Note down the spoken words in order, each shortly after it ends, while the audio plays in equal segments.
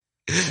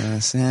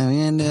I'm saying? We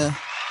in there.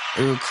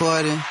 We're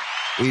recording.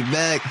 We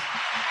back.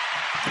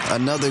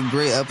 Another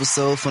great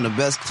episode from the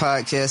best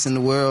podcast in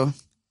the world.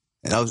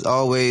 And as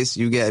always,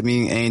 you got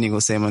me. I ain't even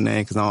gonna say my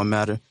name because it don't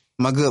matter.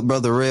 My good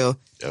brother, Real.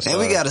 Yes, and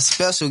we got a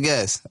special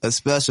guest. A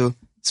special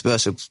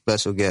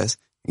guest.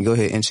 And go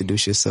ahead and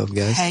introduce yourself,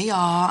 guys. Hey, y'all.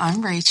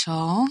 I'm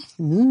Rachel.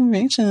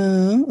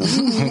 Rachel.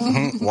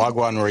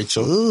 Wagwan,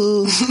 Rachel.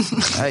 Ooh.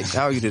 Hey,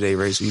 how are you today,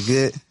 Rachel? You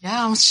good?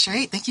 Yeah, I'm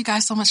straight. Thank you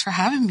guys so much for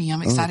having me.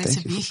 I'm excited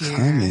to be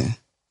here.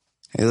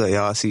 Hey, look,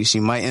 y'all, see,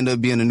 she might end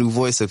up being a new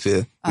voice up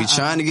here. We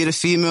trying to get a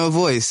female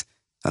voice.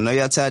 I know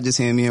y'all tired just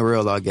hearing me and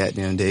Real all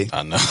goddamn day.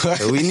 I know.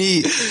 So we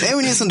need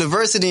some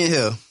diversity in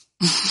here.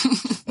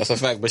 That's a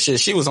fact. But shit,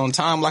 she was on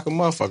time like a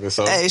motherfucker.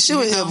 So hey, she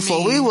was here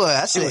before we were.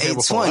 I said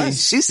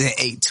 8:20. She said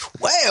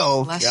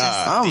 8:12.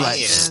 I'm like,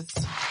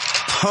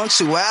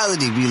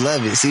 punctuality, we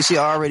love it. See, she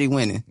already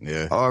winning.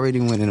 Yeah. Already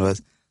winning us.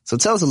 So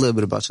tell us a little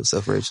bit about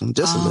yourself, Rachel.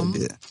 Just a little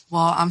bit.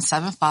 Well, I'm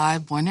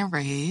 7'5", born and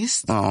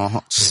raised. We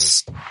love it.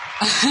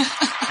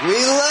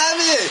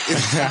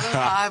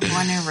 7'5",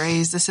 born and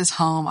raised. This is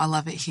home. I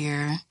love it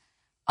here.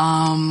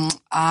 I'm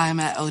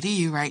at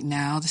ODU right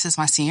now. This is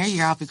my senior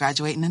year. I'll be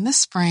graduating in the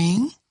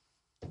spring.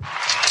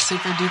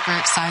 Super duper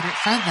excited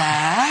for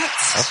that.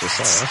 That's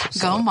what's up.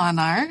 Go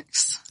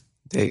Monarchs.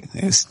 Go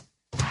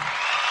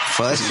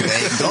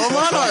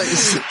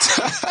Monarchs.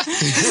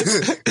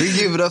 We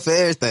give it up for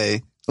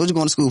everything. What you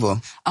going to school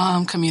for?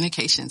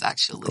 Communications,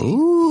 actually.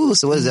 Ooh,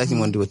 so what exactly you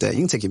want to do with that?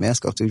 You can take your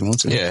mask off too if you want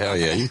to. Yeah, hell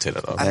yeah, you can take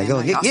that off.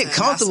 Go get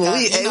comfortable.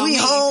 We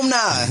home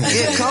now.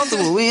 Get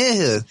comfortable. We in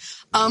here.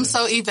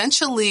 So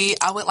eventually,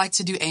 I would like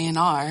to do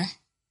A&R.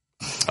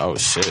 Oh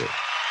shit.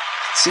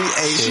 She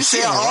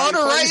said all the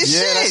right shit.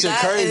 Yeah, that shit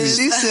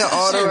crazy. She said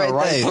all the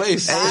right thing.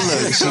 Place.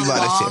 Hey, look, she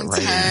about to fit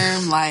right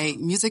term, like,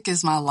 music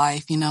is my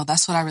life. You know,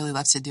 that's what I really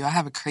love to do. I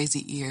have a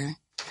crazy ear.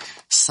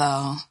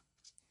 So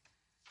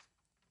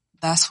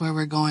that's where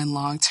we're going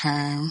long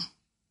term.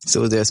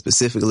 So is there a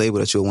specific label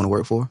that you'll want to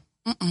work for?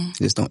 Mm-mm.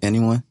 Just don't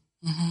anyone?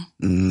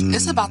 Mm-hmm.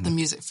 It's about the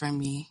music for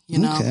me, you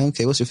know?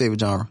 Okay. What's your favorite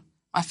genre?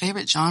 My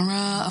favorite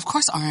genre? Of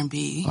course,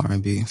 R&B.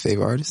 R&B.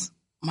 Favorite artist?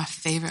 My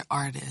favorite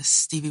artist,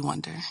 Stevie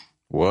Wonder.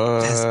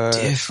 What? That's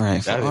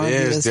different. That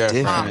is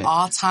different. My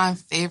all-time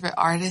favorite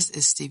artist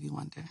is Stevie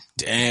Wonder.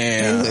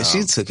 Damn. Hey,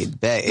 she took it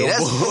back. Hey, you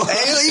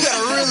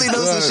gotta really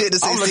know some shit to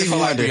say Stevie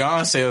Wonder. Like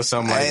Beyonce or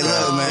something like that. Hey,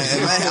 look,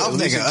 man. I'm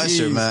thinking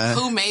Usher, man.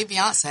 Who made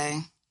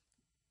Beyonce?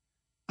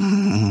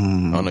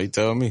 Oh, no, you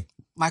tell me.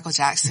 Michael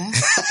Jackson,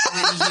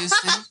 Whitney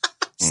Houston,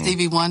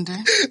 Stevie Wonder.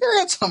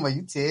 Girl, talking about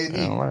you, Teddy.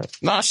 Yeah, right.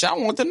 Nah, shit, I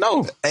want to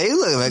know. Hey,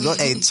 look,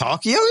 man.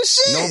 Talk your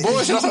shit. No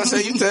bullshit. That's what I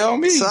say. You tell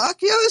me.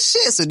 Talk your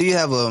shit. So do you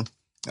have a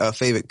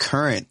favorite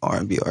current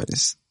R&B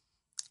artist?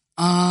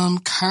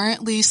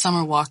 Currently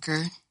Summer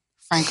Walker,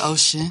 Frank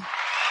Ocean.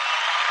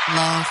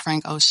 Love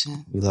Frank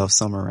Ocean. We love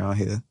Summer around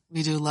here.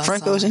 We do love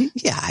Frank Summer. Ocean.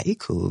 He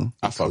cool.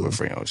 I fuck with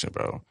Frank Ocean,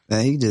 bro.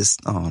 Man, he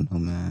just, I don't know,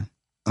 man.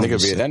 That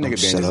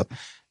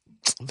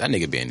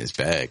nigga be in his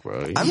bag,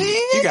 bro. I mean,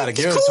 you gotta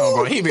give it to him,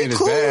 bro. He be in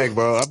his bag,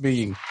 bro.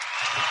 We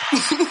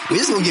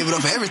just gonna give it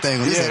up for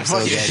everything on this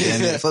episode.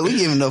 Fuck, we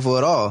giving it up for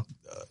it all.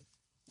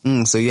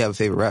 So you have a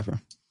favorite rapper?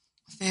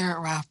 Favorite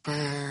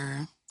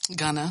rapper,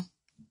 Gunna.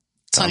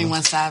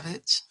 21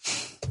 Savage.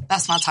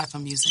 That's my type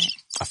of music.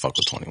 I fuck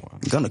with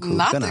 21. Gunna cool.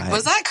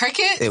 Was that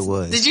cricket? It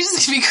was. Did you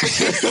just be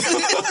cricket?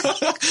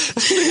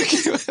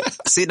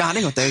 See, nah,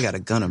 they gonna think I got a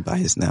Gunna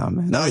bias now,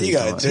 man. No, you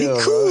gotta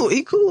chill.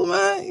 He cool,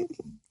 man.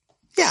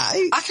 Yeah,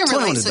 I can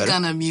relate to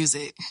Gunna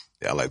music.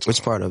 Yeah, I like 21.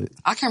 Which part of it?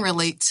 I can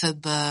relate to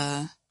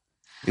the...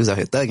 He was out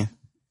here thugging.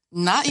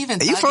 Not even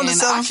thugging. You from the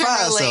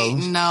 7'5", so...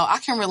 No, I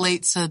can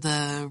relate to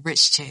the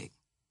rich chick.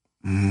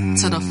 To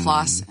the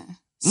flossing.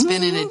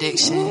 Spinning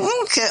addiction.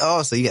 Okay.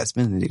 Oh, so you got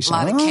spinning addiction. A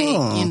lot of cake,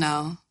 you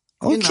know.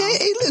 Okay.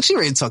 Hey, look, she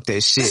ready to talk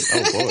that shit.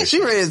 Oh, boy.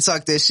 She ready to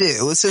talk that shit.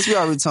 Well, since we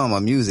already talking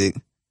about music,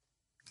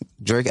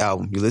 Drake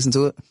album, you listen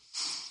to it?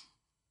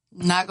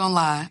 Not gonna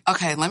lie.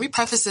 Okay, let me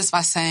preface this by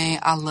saying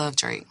I love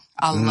Drake.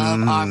 I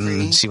love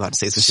Aubrey. She about to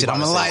say some shit I'm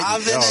gonna like.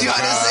 I've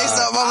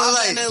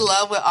been in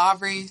love with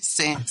Aubrey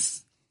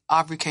since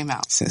Aubrey came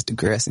out. Since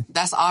Degrassi.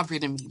 That's Aubrey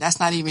to me. That's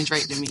not even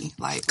Drake to me.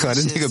 Like, God,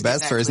 this nigga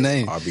best first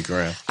name. Aubrey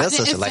Graham. That's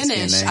such a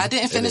light-skinned name. I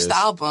didn't finish the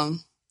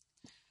album.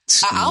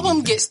 An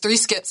album gets 3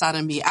 skips out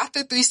of me.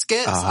 After 3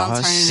 skips,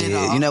 I'm turning it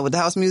off. You know, with the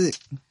house music?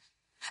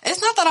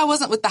 It's not that I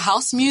wasn't with the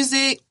house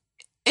music.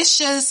 It's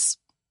just,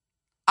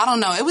 I don't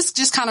know. It was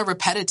just kind of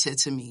repetitive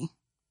to me.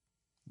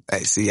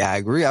 Hey, see, I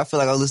agree. I feel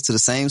like I listen to the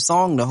same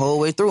song the whole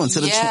way through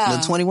until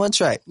the 21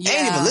 track. Yeah. I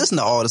ain't even listen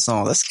to all the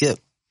songs. Let's skip.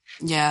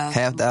 Yeah.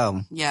 Half the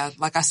album. Yeah,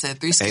 like I said,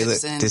 3 skips. Hey, look,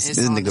 this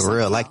nigga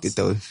real liked it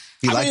though.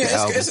 He liked the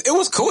album. It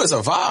was cool. It's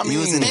a vibe. I mean, you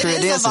was in the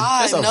crib dancing.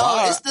 It's a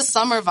vibe. It's the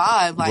summer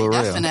vibe. Like,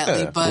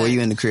 definitely. Yeah. But were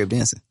you in the crib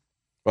dancing?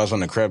 I was on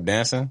the crib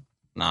dancing?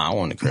 Nah, I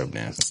wasn't in the crib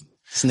dancing.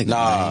 This nigga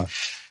nah.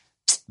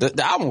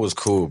 The album was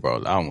cool, bro.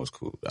 The album was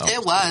cool.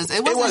 It was.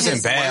 It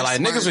wasn't bad. Like,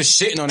 niggas was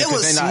shitting on it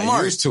because they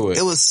not used to it.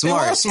 It was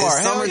smart. It was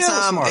smart. It's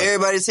summertime.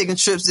 Everybody's taking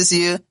trips this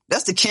year.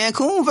 That's the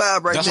Cancun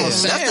vibe right there. That's what I'm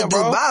saying, That's the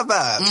bro. Dubai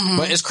vibe. Mm-hmm.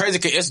 But it's crazy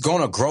because it's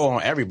going to grow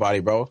on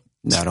everybody, bro.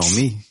 Not on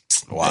me.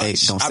 Watch. Hey,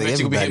 don't I say bet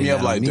you could be hitting me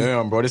up like,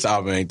 damn, bro, this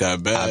album ain't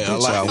that bad. I feel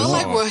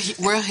like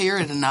we'll hear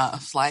it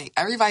enough. Like,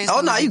 everybody's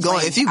you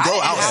going, if you go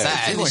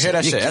outside, you're going to hear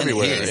that shit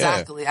everywhere.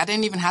 Exactly. I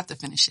didn't even have to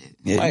finish it.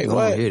 Yeah, like, you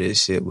going to hear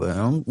this shit, but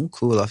I'm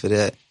cool off of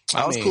that.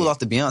 I was cool off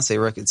the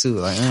Beyonce record, too.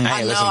 Like,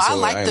 I know, I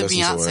like the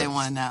Beyonce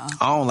one now.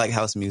 I don't like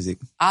house music.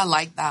 I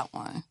like that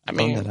one. I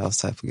mean, I'm that house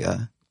type of guy.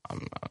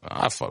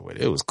 I fuck with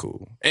it. It was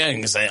cool.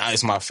 And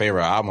it's my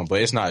favorite album,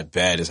 but it's not as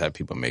bad as how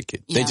people make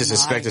it. They just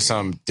expected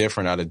something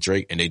different out of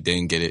Drake, and they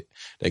didn't get it.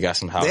 They got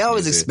some house. They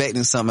always music.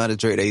 expecting something out of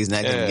Drake that he's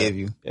not gonna give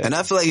you. Yeah. And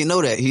I feel like he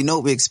know that. He know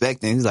what we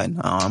expecting. He's like,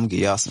 no, I'm gonna give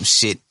y'all some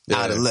shit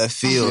out of left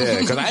field. Yeah,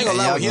 because I ain't gonna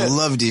lie. Y'all gonna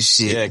love this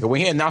shit. Yeah, because when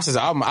he announced his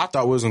album, I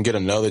thought we was gonna get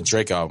another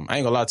Drake album. I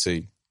ain't gonna lie to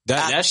you.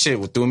 That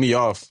shit threw me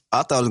off.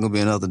 I thought it was gonna be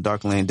another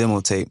Dark Lane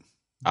demo tape.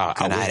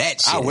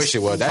 I wish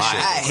it was. That shit.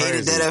 I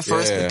hated that at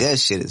first, but that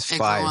shit is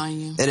fire.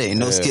 It ain't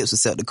no skips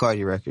except the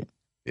Cardi record.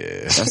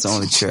 Yeah, that's the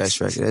only trash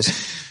record.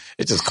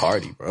 It's just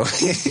Cardi, bro.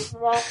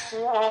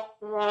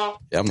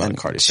 Yeah, I'm not a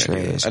Cardi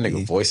fan. That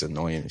nigga voice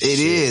annoying. It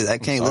is. I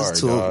can't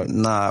listen to it.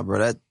 Nah, bro.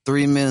 That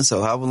 3 minutes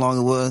or however long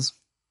it was,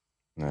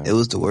 it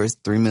was the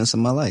worst 3 minutes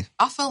of my life.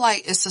 I feel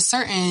like there's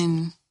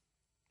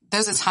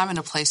a time and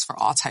a place for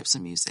all types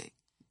of music.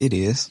 It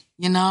is.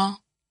 You know?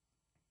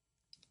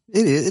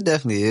 It is. It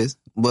definitely is.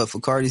 But for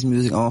Cardi's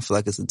music, I don't feel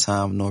like it's a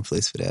time nor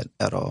place for that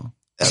at all.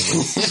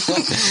 Ever.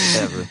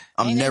 Ever.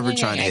 I'm never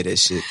trying to hear that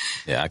shit.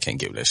 Yeah, I can't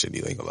give that shit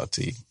either. Ain't gonna lie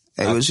to you.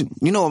 Hey,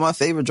 you know what my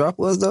favorite drop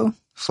was, though?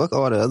 Fuck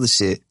all the other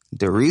shit.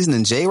 The Reason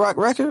and J-Rock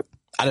record?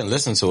 I didn't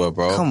listen to it,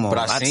 bro. Come on.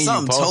 But I seen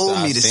something you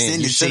told me to send it to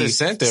you. You should have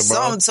sent it, bro.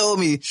 Something told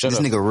me this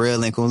nigga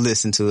real ain't gonna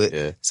listen to it.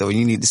 Yeah. So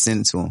you need to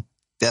send it to him.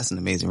 That's an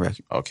amazing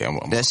record. Okay,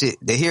 that shit.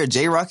 They hear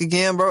J-Rock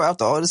again, bro,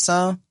 after all this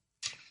time.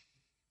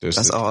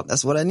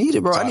 That's what I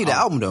needed, bro. I need an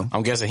album, though.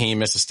 I'm guessing he ain't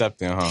missed a step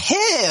then, huh?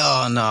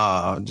 Hell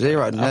no.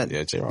 J-Rock,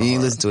 J-Rock. You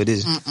ain't listen to it,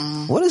 did you?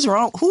 What is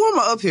wrong? Who am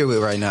I up here with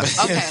right now?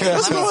 Okay,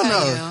 what's going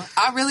on?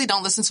 I really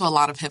don't listen to a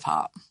lot of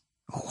hip-hop.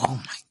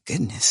 Oh my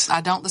goodness.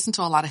 I don't listen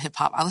to a lot of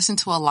hip-hop. I listen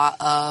to a lot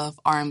of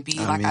R&B,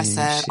 I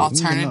said,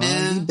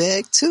 alternative.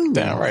 Bag too.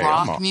 Damn right.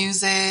 Rock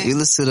music. You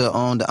listen to the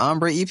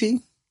Ombre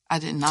EP? I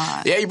did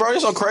not. Yeah, bro,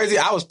 it's so crazy.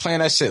 I was playing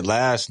that shit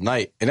last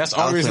night. And that's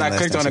the only reason I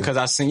clicked on it, because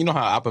I seen, you know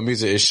how Apple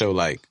Music is show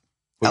like...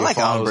 I like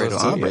Ombre though.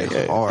 Ombre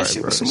hard, bro. I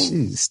listened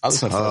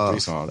to the 3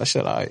 songs. That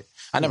shit, I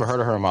never heard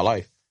of her in my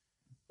life.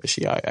 But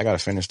I gotta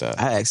finish that.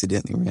 I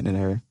accidentally ran into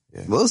her.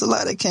 Yeah. But it was a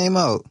lot that came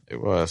out.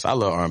 It was. I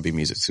love R&B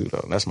music too,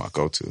 though. That's my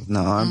go-to. No,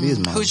 R&B is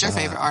my Who's your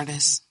favorite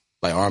artist?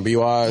 Like R&B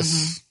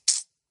wise?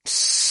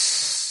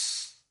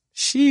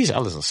 Sheesh, I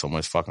listen to so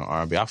much fucking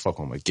R&B. I fuck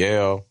with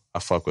Miguel. I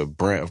fuck with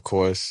Brent, of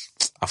course.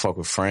 I fuck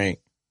with Frank.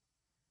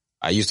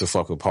 I used to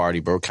fuck with Party,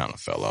 bro. Kind of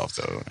fell off,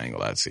 though. I ain't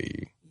gonna lie to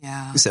you.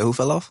 Yeah. You said who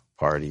fell off?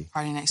 Party.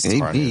 Party next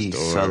door. He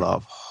fell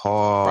off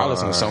hard. Bro, I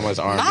listen to so much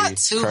R&B. Not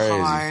too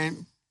hard.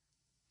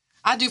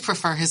 I do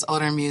prefer his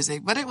older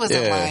music, but it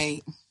wasn't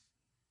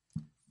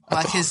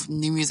like his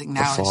new music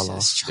now is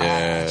just trash.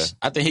 Yeah.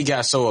 I think he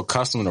got so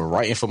accustomed to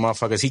writing for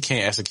motherfuckers, he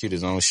can't execute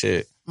his own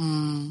shit.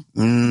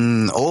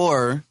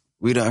 Or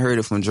we done heard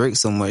it from Drake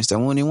so much that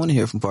we don't even want to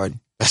hear from Party.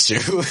 That's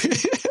true.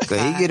 Cause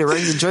he get a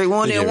raise to Drake. We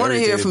don't even want to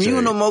hear from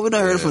you no more. We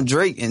done heard it from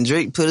Drake, and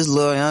Drake put his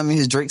little,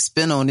 his Drake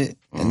spin on it,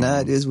 and now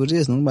it is what it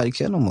is. Nobody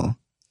care no more.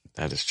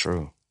 That is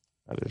true.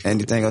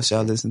 Anything else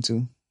y'all listen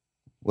to?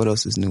 What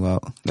else is new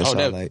out?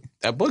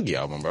 That Boogie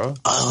album, bro.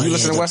 You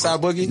listen to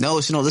Westside Boogie?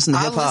 No, she don't listen to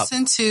hip hop.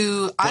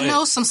 I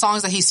know some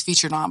songs that he's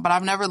featured on, but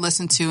I've never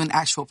listened to an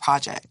actual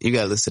project. You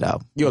gotta listen to the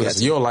album.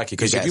 You'll like it,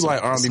 because if you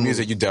like R&B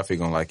music, you definitely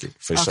gonna like it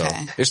for sure.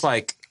 It's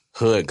like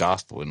hood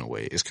gospel in a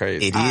way. It's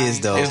crazy. It is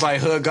though. It's like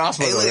hood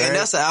gospel. Hey, look, and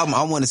that's the album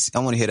I want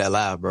to hear that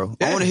live, bro.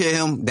 Yeah. I want to hear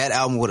that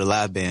album with a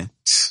live band.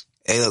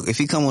 Hey, look, if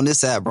he come on this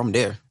side, bro, I'm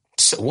there.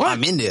 What?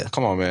 I'm in there.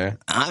 Come on, man.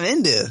 I'm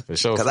in there. For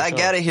sure. Because I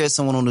gotta hear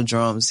someone on the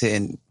drums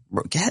hitting.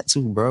 Bro, got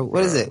to, bro.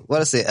 What is it?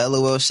 What I say?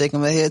 LOL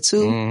shaking my head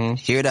too.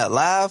 Hear that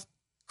live?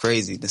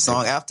 Crazy. The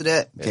song after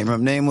that, can't remember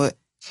the name of it.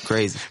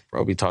 Crazy.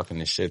 Bro, be talking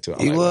this shit too.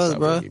 He was,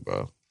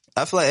 bro.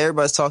 I feel like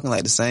everybody's talking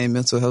like the same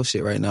mental health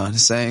shit right now. The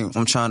same,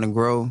 I'm trying to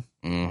grow.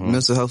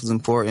 Mental health is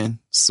important.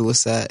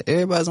 Suicide.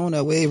 Everybody's on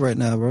that wave right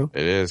now, bro.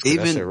 It is.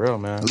 Even that shit real,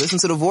 man. Listen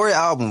to the Vori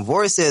album.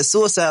 Vori said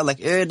suicide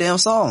like every damn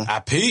song. I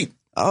peep.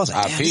 I was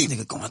like, damn, this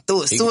nigga going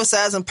through it.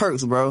 Suicides and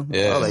perks, bro.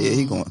 Yeah. I was like, yeah,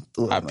 he going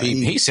through it. I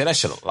peep. He said that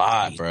shit a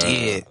lot, bro.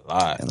 Did. A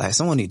lot. And like,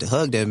 someone need to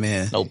hug that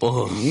man. No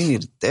bull. You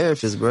need a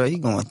therapist, bro. He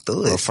going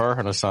through it. Refer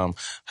her to something.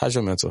 How's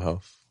your mental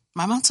health?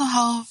 My mental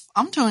health,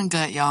 I'm doing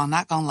good, y'all.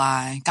 Not gonna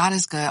lie. God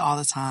is good all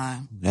the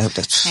time. Yep,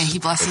 and he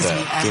blesses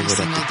me every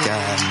single day.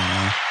 God,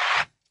 man.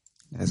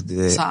 That's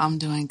good. So I'm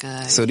doing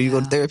good. So do you go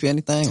to therapy or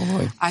anything?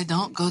 Or? I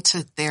don't go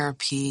to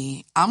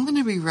therapy. I'm going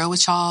to be real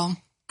with y'all.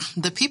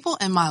 The people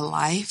in my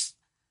life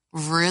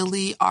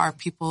really are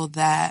people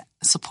that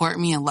support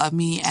me and love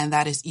me, and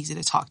that is easy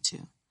to talk to.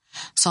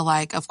 So,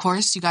 like, of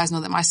course, you guys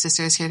know that my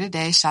sister is here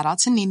today. Shout out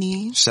to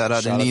Nene. Shout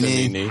out to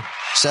Nene.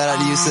 Shout out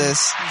to you,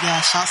 sis.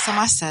 Yeah, shouts to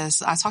my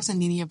sis. I talk to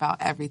Nene about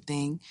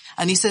everything.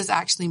 Anissa is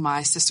actually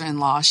my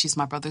sister-in-law. She's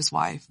my brother's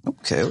wife.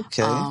 Okay.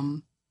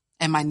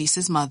 and my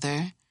niece's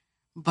mother.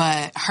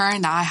 But her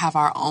and I have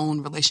our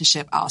own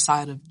relationship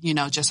outside of,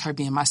 just her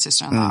being my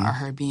sister-in-law or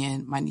her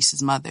being my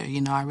niece's mother.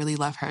 I really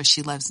love her.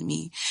 She loves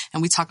me.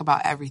 And we talk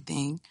about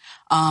everything.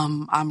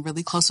 I'm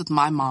really close with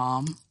my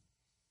mom.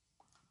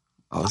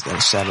 Always got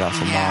to shout it out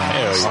for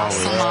Yeah, mom. shout out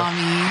to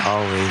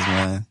mommy. Always,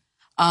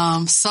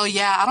 man. So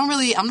yeah,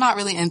 I'm not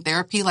really in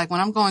therapy. Like when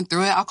I'm going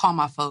through it, I'll call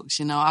my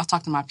folks, I'll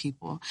talk to my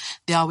people.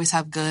 They always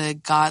have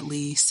good,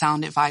 godly,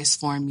 sound advice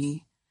for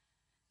me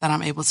that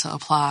I'm able to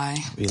apply.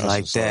 We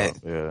like that.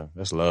 Yeah,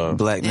 that's love.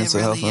 Black mental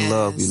health and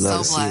love. We love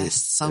to see it.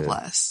 So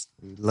blessed.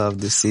 We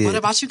love to see it. What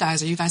about you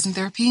guys? Are you guys in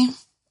therapy?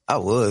 I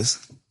was.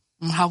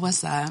 How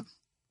was that?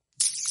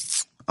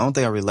 I don't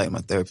think I really liked my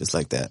therapist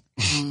like that.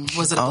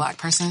 Was it a black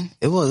person?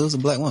 It was a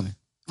black woman.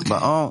 Okay.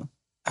 But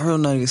I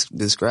don't know how to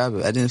describe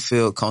it. I didn't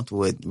feel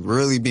comfortable with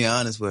really being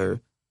honest with her.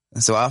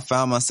 And so I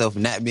found myself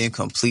not being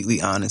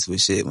completely honest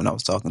with shit when I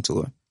was talking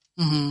to her.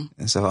 Mm-hmm.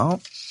 And so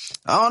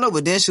I don't know,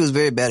 but then she was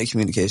very bad at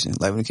communication.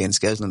 Like when it came to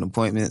scheduling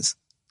appointments,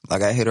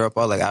 like I hit her up,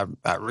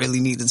 I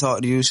really need to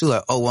talk to you. She was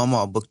like, oh, well, I'm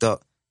all booked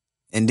up.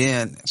 And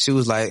then she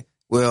was like,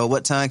 well,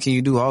 what time can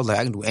you do? I was like,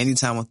 I can do any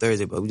time on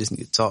Thursday, but we just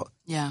need to talk.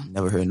 Yeah.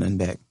 Never heard nothing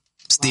back.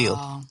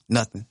 Still,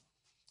 nothing.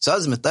 So I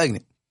was just been thugging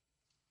it.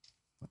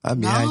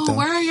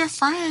 Where are your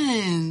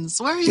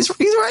friends? Where are you? He's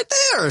right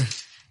there.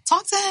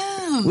 Talk to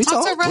him. We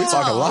talk talk. to Rel. We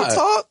talk a lot.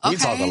 Okay. We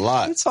talk a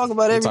lot. We talk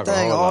about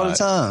everything all the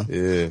time.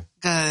 Yeah.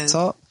 Good.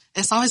 Talk.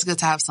 It's always good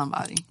to have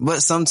somebody.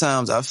 But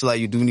sometimes I feel like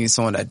you do need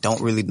someone that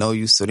don't really know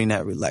you, so they're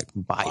not really like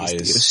biased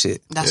to your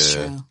shit. That's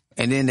true.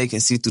 And then they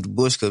can see through the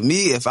bush. Cause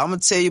me, if I'm gonna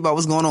tell you about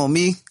what's going on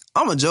with me,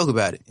 I'm gonna joke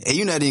about it. And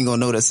you're not even gonna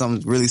know that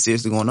something's really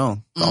seriously going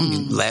on. So I'm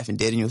gonna be laughing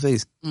dead in your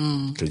face.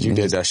 Cause you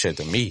did that shit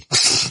to me.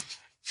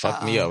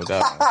 Fuck me up with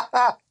that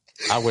one.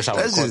 I wish I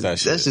would have caught that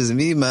shit. That's just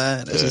me,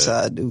 man. That's just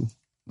how I do.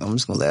 I'm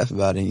just gonna laugh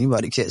about it. And you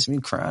about to catch me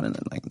crying and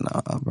I'm like,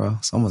 nah, bro.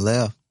 So I'm gonna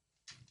laugh.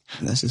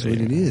 And that's just what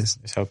it is.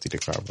 It's healthy to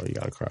cry, bro. You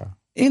gotta cry.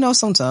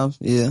 Sometimes,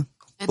 yeah.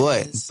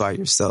 But by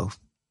yourself.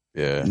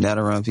 Yeah. Not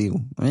around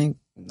people. I mean,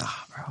 nah,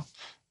 bro.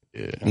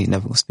 Yeah. You ain't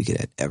never gonna speak of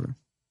that ever.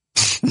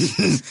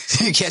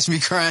 You catch me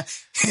crying,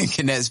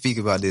 cannot speak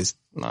about this.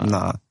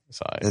 Nah.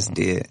 It's all right, that's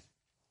dead.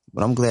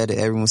 But I'm glad that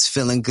everyone's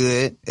feeling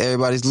good.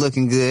 Everybody's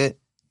looking good.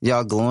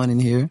 Y'all glowing in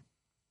here.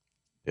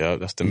 Yeah,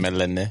 that's the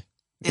melanin.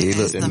 You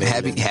look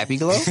happy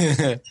glow? Is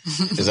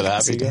it a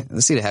happy glow?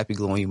 Let's see the happy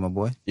glow on you, my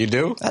boy. You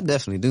do? I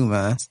definitely do,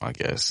 man. I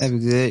guess. Happy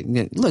good.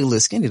 You look a little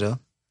skinny, though.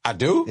 I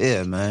do?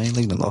 Yeah, man. You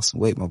look lost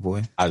some weight, my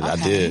boy. I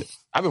did.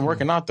 I've been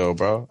working out, though,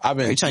 bro. Are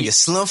you trying to get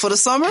slim for the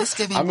summer? It's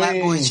giving black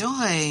boy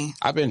joy.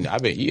 I've been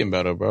eating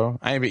better, bro.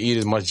 I ain't been eating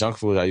as much junk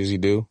food as I usually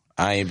do.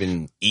 I ain't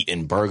been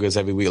eating burgers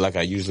every week like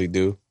I usually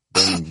do.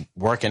 Been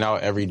working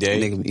out every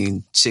day. Nigga be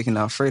eating chicken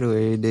Alfredo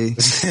every day.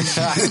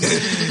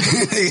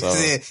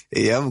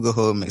 Yeah, I'm gonna go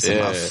home and make some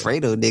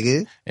Alfredo,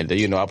 nigga. And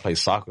then, I play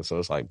soccer, so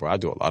it's like, bro, I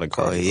do a lot of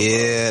cardio. Oh,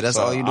 yeah. That's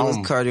all you do is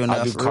cardio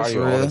now. I do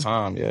cardio all the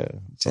time, yeah.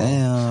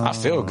 Damn. I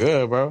feel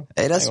good, bro.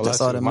 Hey, that's all that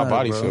matters, my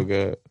body bro. feel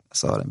good.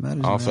 That's all that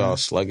matters, I don't feel all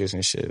sluggish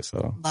and shit,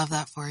 so. Love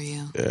that for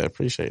you. Yeah,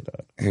 appreciate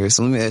that. Here,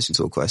 so let me ask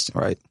you a question,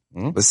 right?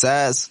 Mm-hmm.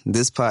 Besides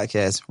this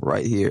podcast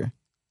right here,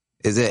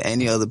 is there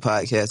any other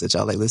podcast that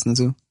y'all like listening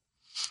to?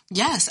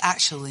 Yes,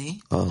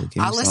 actually. Oh,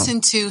 I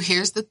listen to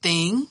Here's the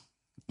Thing.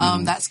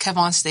 That's Kev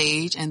on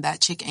Stage and That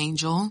Chick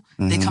Angel.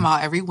 They come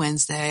out every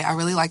Wednesday. I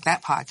really like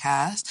that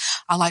podcast.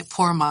 I like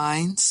Poor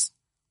Minds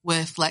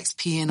with Flex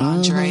P and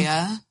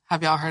Andrea.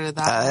 Have y'all heard of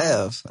that? I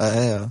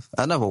have.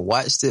 I never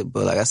watched it,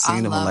 but I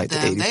seen them on the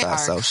 85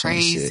 South Show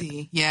and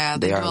shit. Yeah,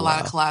 they do a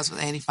lot of collabs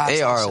with 85 They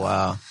South are Show.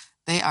 wild.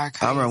 They are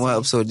crazy. I remember one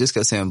episode just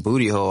kept saying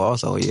booty hole.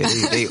 Also, yeah,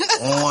 they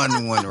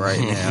on one right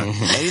now.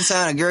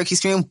 Anytime a girl keeps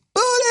screaming booty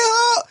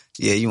hole,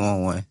 yeah, you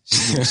on one.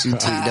 She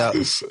tweeted out.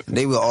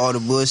 They with all the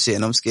bullshit,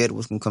 and I'm scared of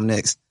what's gonna come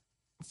next.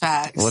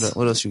 Facts.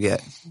 What else you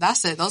got?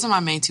 That's it. Those are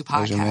my main two podcasts.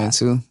 Those your main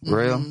two?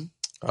 Real?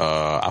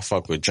 I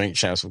fuck with Drink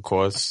Champs, of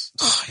course.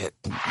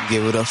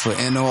 Give it up for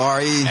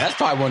NORE. That's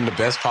probably one of the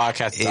best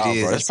podcasts out,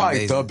 bro. That's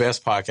probably the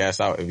best podcast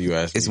out, if you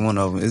ask me. It's one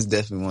of them. It's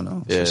definitely one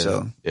of them, for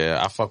sure.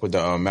 Yeah, I fuck with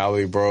the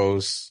Mallory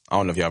Bros. I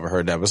don't know if y'all ever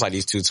heard that, but it's like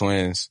these two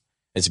twins.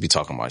 They just be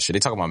talking about shit. They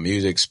talk about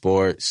music,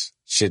 sports,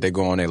 shit that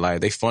go on in their life.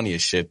 They funny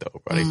as shit,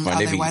 though, bro. They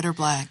funny. Are they white or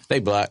black? They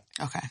black.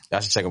 Okay. Y'all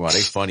should check them out.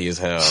 They funny as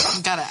hell.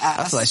 You gotta ask.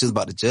 I feel like she was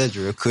about to judge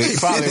you real quick. She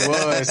probably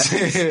was.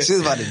 She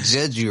was about to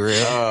judge you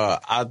real.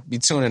 I be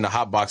tuning in to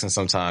hot boxing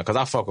sometimes because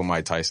I fuck with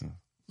Mike Tyson.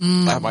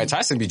 Like Mike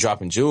Tyson be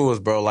dropping jewels,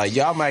 bro. Like,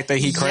 y'all might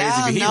think he crazy,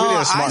 but he really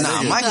a smart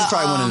nigga. Mike is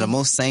probably one of the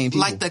most sane people.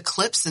 Like the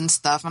clips and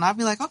stuff, and I'd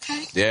be like,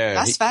 okay. Yeah.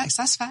 That's facts.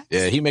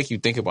 Yeah, he make you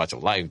think about your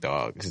life,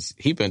 dog. Cause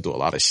he been through a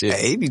lot of shit.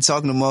 Hey, he be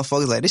talking to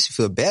motherfuckers like, they should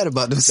feel bad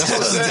about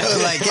themselves.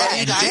 Like,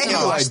 God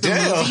damn. Watch the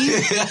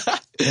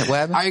movie? What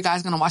happened? Are you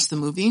guys gonna watch the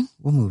movie?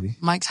 What movie?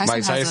 Mike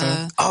Tyson has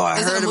a... Oh,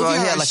 I heard about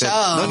it.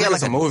 He had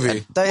like a movie. I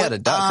thought he had a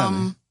doc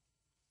coming.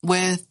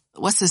 With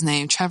what's his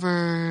name?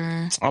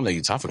 Trevor. I don't know.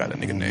 I forgot that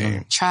nigga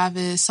name.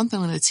 Travis, something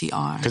with a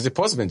T-R. Because it's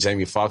supposed to have been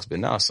Jamie Foxx, but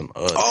now some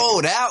other.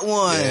 Oh, that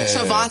one. Yeah.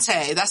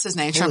 Trevante. That's his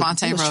name.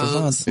 Trevante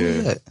Rhodes.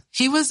 Yeah.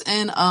 He was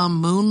in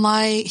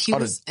Moonlight. He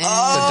was in the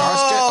dark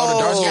skin. Oh,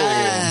 the dark skin.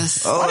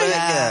 Yes. Oh, that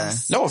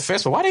yes. No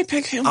offense, but why they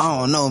pick him? I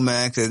don't know,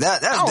 man, because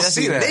that's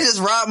see that. They just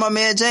robbed my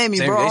man Jamie,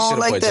 bro. They I don't should have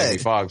like put that. Jamie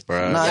Foxx,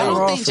 bro. Nah, I they don't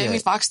wrong think for Jamie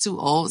that. Foxx too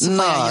old to play a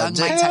young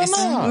Mike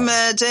Tyson. nah.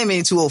 Man, Jamie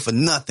ain't too old for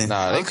nothing.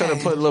 Nah, they could have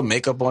put a little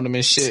makeup on him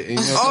and shit. You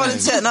know All the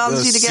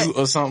technology to get suit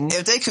or something.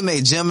 If they could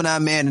make Gemini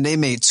Man and they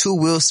made two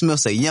Will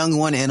Smiths, a young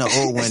one and an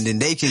old one, then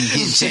they can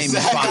get Jamie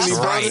Foxx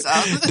right.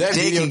 That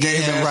They video can get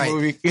game him ass right.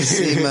 movie.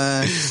 See,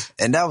 man,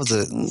 and that was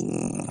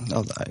an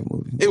alright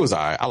movie. It was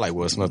alright. I like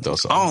Will Smith though.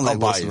 So I don't like I'm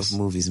Will biased. Smith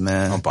movies,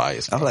 man. I'm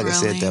biased. I feel like I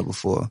said Really? that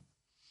before.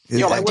 You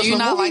don't like Do you Will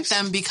Smith not like movies?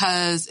 them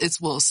because it's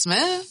Will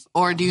Smith,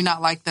 or do you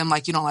not like them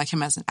like you don't like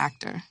him as an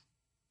actor?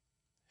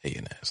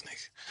 Hating ass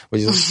nigga.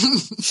 What you,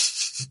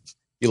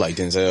 you like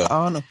Denzel?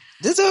 I don't know.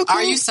 This is cool.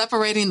 Are you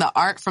separating the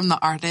art from the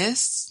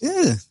artist?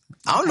 Yeah,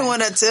 I'm the Okay. one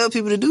that tell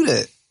people to do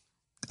that.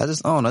 I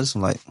just don't. I just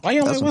am like. Why you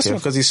don't that's like Will Smith? okay.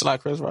 Because he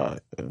slapped Chris Rock.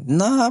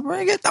 Nah,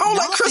 bring it. I don't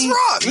like Chris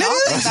Rock, Y'all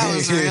think that nigga.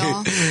 was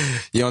real?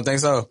 You don't think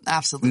so?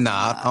 Absolutely.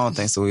 Nah, not. I don't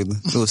think so either.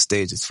 It was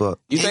staged as fuck.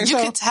 You And think you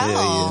so? could tell.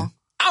 Yeah.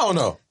 I don't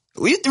know.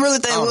 Well, you really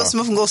think don't Will know.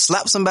 Smith can go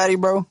slap somebody,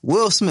 bro?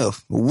 Will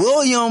Smith.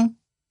 William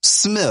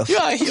Smith. You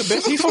like he a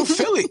bitch? He from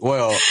Philly.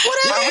 Well,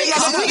 Whatever.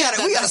 Yeah, We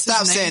gotta that's stop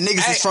his saying name.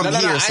 niggas is from I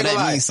here, ain't so gonna that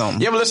lie. means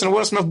something. You ever listen to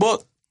Will Smith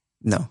book?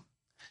 No.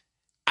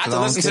 I had I to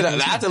don't listen to care that.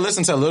 what I had to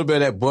listen to a little bit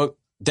of that book.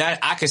 That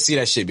I could see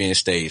that shit being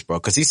staged, bro.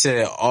 Because he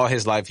said all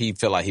his life he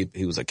felt like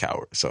he was a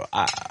coward. So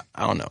I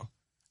don't know.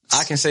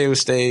 I can say it was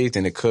staged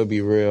and it could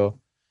be real,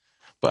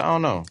 but I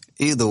don't know.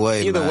 Either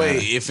way, Either man. way,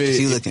 if it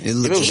looks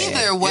was-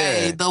 Either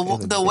way, Yeah.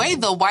 the way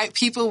the white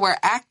people were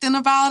acting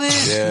about it,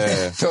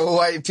 Yeah. the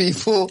white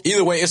people.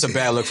 Either way, it's a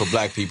bad look for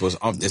black people. Is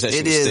that shit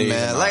It was is, staged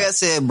man. or Like not? I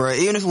said, bro,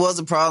 even if it was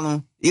a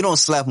problem, you don't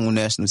slap them on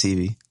national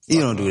TV. You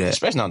don't do that.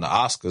 Especially on the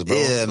Oscars, bro.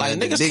 Yeah, like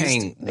man, niggas the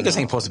ain't biggest-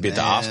 supposed to be at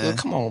the man. Oscars.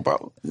 Come on,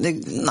 bro.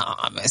 Nigga,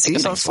 nah, man. See, Niggas you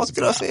ain't done supposed fucked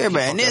to it be up for out.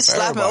 everybody. You And then fucked up for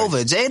slapping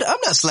everybody. over Jada. I'm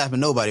not slapping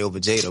nobody over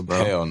Jada,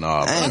 bro. Hell no, I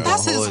ain't bro. but gonna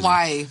that's hold his you.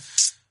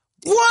 wife.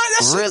 What?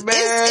 That's Really?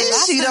 man. Is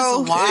That's she his though?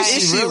 wife.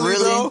 Is she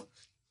really? though?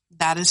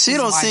 That is She his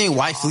don't wife, seem y'all.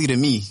 wifely to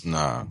me.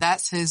 Nah.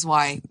 That's his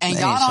wife. And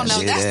They y'all ain't don't tryna know.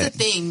 say That's that. the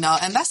thing, though.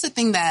 And that's the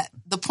thing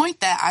the point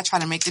that I try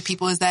to make to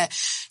people is that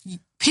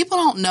people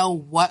don't know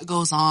what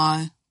goes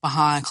on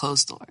behind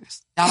closed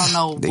doors. Y'all don't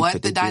know They what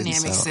put the their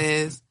business dynamics out.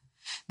 is.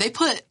 They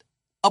put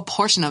a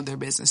portion of their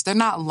business. They're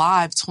not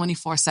live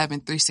 24/7,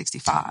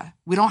 365.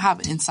 We don't have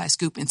an inside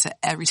scoop into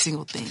every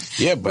single thing.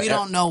 Yeah, but we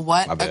don't know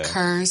my what bad.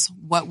 occurs,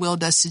 what Will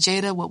does to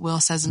Jada, what Will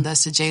says and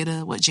does to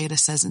Jada, what Jada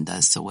says and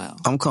does to Will.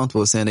 I'm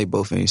comfortable saying they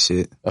both ain't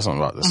shit. That's what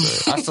I'm about to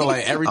say. I feel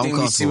like everything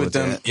we see comfortable with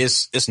them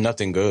with it's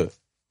nothing good.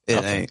 It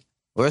Nothing. ain't.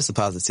 Where's the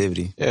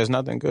positivity? Yeah, it's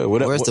nothing good.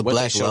 Where's the what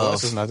black they show love?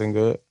 us is nothing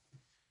good.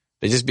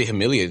 They just be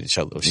humiliating each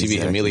other. She be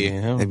Exactly.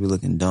 humiliating him. They be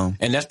looking dumb.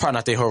 And that's probably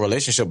not their whole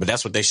relationship, but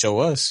that's what they show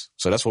us.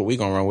 So that's what we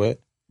gonna run with.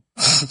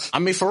 I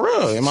mean, for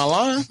real. Am I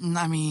lying?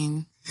 I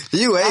mean,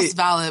 You that's ain't.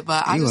 valid,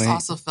 but I You just ain't.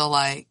 also feel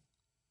like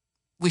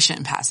we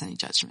shouldn't pass any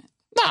judgment.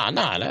 Nah,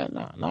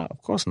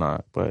 of course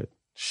not. But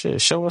shit,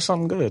 show us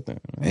something good then.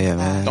 Yeah,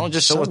 man. Don't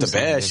just show us the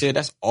bad shit.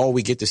 That's all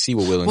we get to see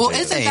with Will and Well, Jada.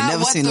 isn't Hey, that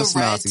never what seen no the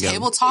smiles red together.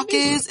 table talk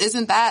is?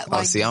 Isn't that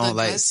like Oh, see, I the don't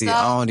like, good see, stuff?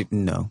 I don't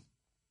even know.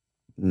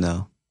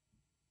 No.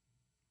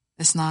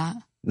 It's not.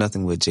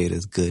 Nothing with Jada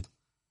is good.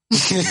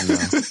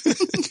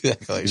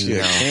 like she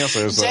had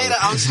cancer or something. Jada,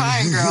 I'm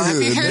trying, girl. If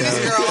you hear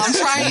this, girl, I'm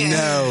trying.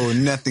 No,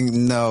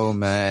 nothing. No,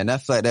 man. I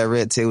feel like that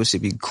red table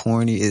should be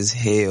corny as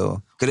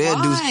hell. Cause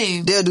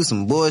Why? they'll do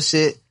some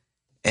bullshit,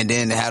 and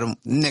then they have them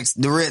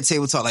the red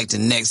table talk like the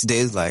next day.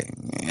 It's like,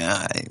 yeah, all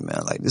right,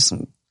 man, like this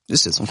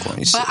is some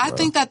corny shit. But I bro.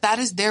 think that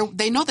is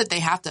they know that they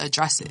have to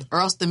address it, or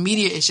else the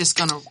media is just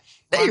gonna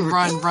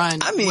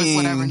run I with mean-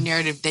 whatever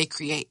narrative they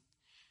create.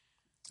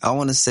 I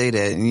want to say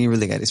that, and you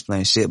really got to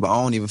explain shit, but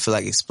I don't even feel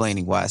like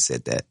explaining why I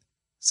said that.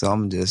 So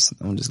I'm just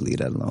leave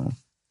that alone.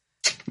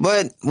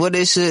 But what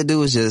they should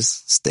do is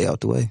just stay out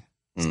the way.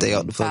 Stay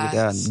out the public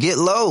eye. Facts. Get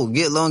low and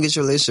get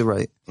your relationship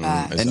right.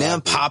 Facts. And then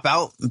pop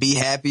out, be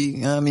happy. You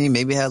know what I mean?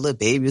 Maybe have a little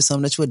baby or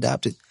something that you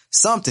adopted.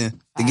 Something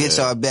to get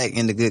y'all back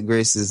in the good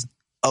graces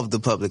of the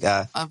public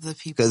eye. Of the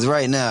people. Because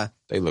right now,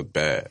 They look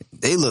bad.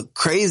 they look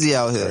crazy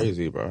out here.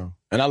 Crazy, bro.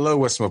 And I love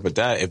Will Smith, but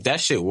if that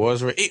shit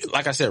was real,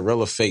 like I said, real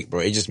or fake, bro,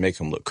 it just make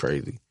him look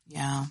crazy.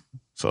 Yeah.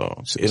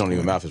 So it don't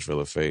even matter if it's real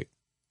or fake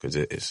because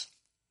it's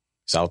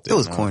out It there.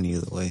 was man. corny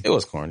either way. It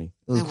was corny.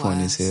 It was It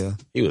corny was. as hell.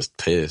 He was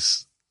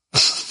pissed.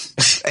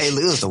 Hey,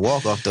 look, it was the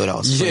walk off though that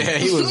was funny. Yeah,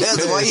 he was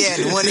That's why he had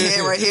the one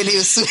hand right here and he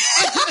was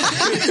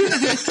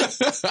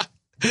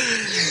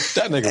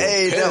That nigga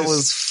Hey, was pissed. that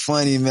was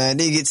funny, man.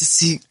 They get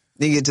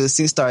to a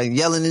scene, start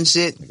yelling and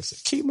shit. Nigga said,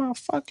 keep my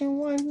fucking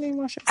wife name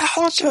my shit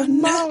Out your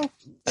mouth.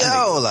 Yo,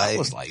 I like,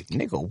 was like,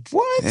 nigga,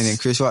 what? and then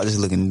Chris Rock just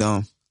looking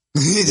dumb.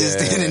 He just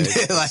standing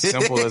there like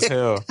simple as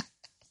hell.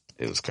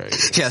 It was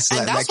crazy. Yeah, slap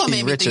And that's back what King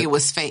made me Richard. think it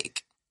was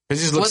fake. It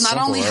just Was looks not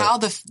simple, only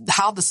right?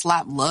 how the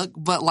slap looked,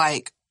 but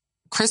like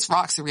Chris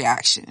Rock's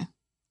reaction.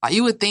 Like,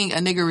 you would think a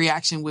nigga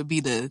reaction would be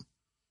the...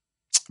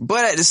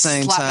 But at the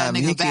same slap time,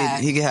 that nigga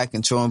back. he could have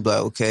control and be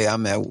like, okay,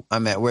 I'm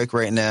at work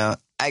right now.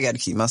 I got to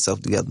keep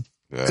myself together.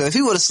 Yeah. Because if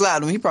he would have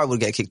slapped him, he probably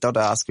would have got kicked out the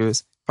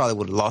Oscars. Probably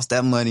would have lost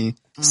that money.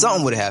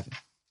 Something would have happened.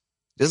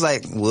 Just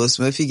like Will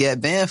Smith, he got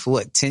banned for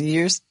what, 10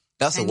 years?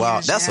 That's a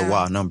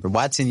wild number.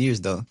 Why 10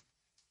 years though?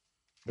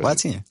 Why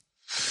 10?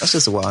 That's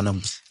just a wild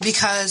number.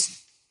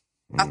 Because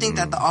I think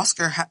that the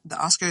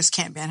Oscars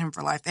can't ban him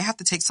for life. They have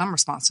to take some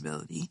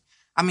responsibility.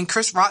 I mean,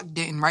 Chris Rock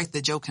didn't write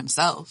the joke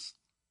himself.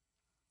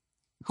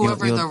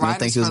 Whoever the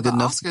writers for the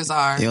Oscars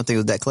are. You don't think it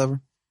was that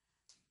clever?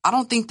 I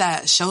don't think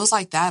that shows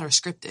like that are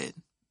scripted.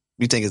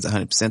 You think it's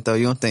 100% though?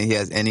 You don't think he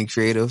has any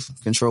creative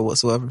control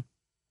whatsoever?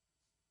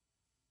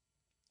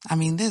 I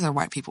mean, these are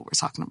white people we're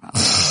talking about.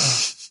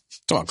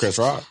 Talking about Chris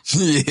Rock?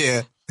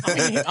 Yeah. I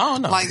mean, I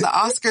don't know. Like the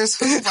Oscars,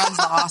 who runs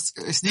the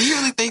Oscars? Do you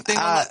really think they're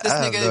gonna let this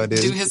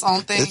nigga do his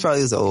own thing? It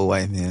probably is an old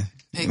white man.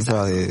 Exactly. It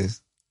probably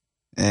is.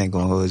 I ain't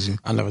gonna hold you.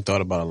 I never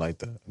thought about it like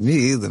that. Me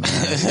either,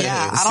 man.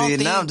 Yeah, I don't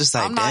think, now I'm just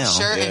like, I'm not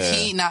sure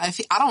if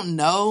he, I don't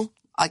know.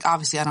 Like,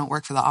 obviously I don't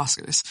work for the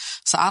Oscars,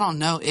 so I don't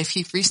know if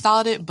he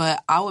freestyled it,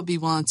 but I would be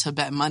willing to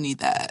bet money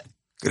that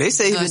they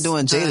say he's been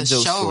doing Jada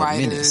jokes for a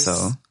minute,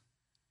 so.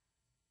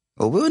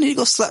 Well, we'll need to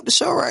go slap the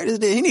show writers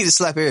then. He need to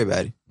slap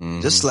everybody.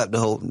 Mm-hmm. Just slap the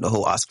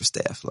whole Oscar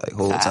staff, like,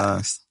 whole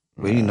time.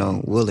 But, you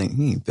know, Will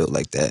he ain't built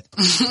like that.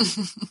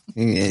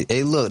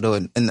 Hey, look, though,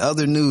 in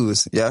other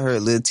news, y'all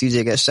heard Lil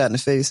TJ got shot in the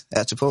face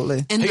at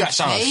Chipotle? He got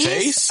shot in the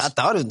face? I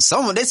thought it was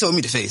someone. They told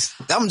me the face.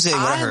 I'm going to tell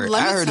you what I heard.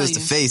 I heard it was the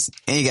face,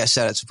 and he got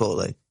shot at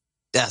Chipotle.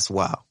 That's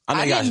wild.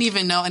 I didn't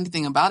even know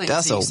anything about it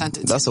until you sent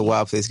it to me. That's a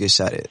wild place to get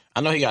shot at.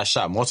 I know he got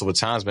shot multiple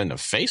times, but in the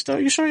face, though?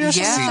 You sure he got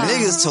shot? Yeah.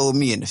 See, niggas told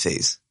me in the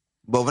face.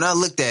 But when I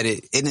looked at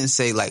it, it didn't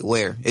say, like,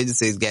 where. It just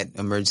says got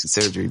emergency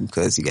surgery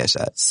because he got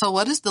shot. So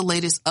what is the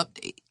latest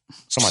update?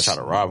 Somebody tried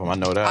to rob him. I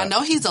know that. I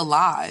know he's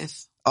alive.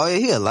 Oh, yeah,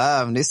 he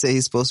alive. And they say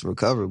he's supposed to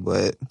recover,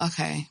 but...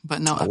 Okay,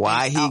 but no update.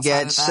 Why he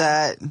got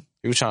shot?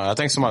 He was trying. I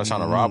think somebody was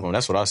trying to rob him.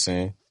 That's what I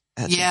seen.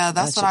 Yeah,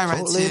 that's what I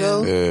read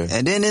too. Yeah.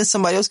 And then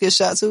somebody else get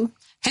shot too?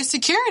 His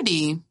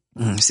security.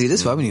 See,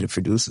 this is why we need a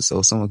producer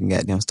so someone can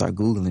goddamn start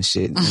Googling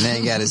shit. And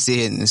then you gotta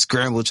sit and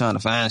scramble trying to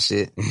find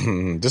shit.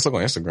 Just look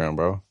on Instagram,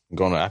 bro.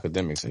 Going to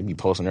academics. He be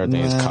posting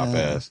everything. It's cop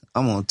ass.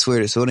 I'm on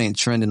Twitter, so it ain't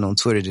trending on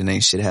Twitter, then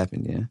ain't shit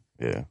happened,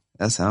 yeah. Yeah.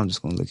 That's how I'm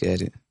just gonna look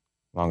at it.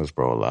 As long as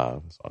bro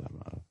alive, that's all that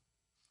matters.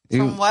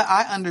 From what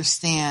I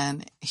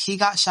understand, he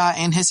got shot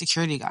and his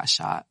security got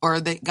shot, or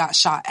they got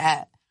shot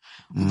at.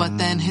 But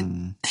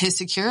then his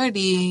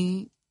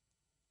security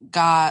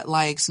got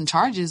like some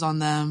charges on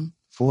them.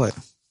 For what?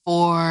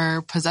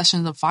 For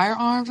possession of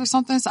firearms or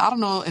something. So I don't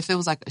know if it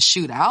was like a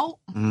shootout.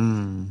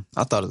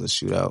 I thought it was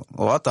a shootout.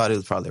 Well, I thought it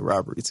was probably a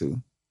robbery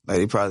too. Like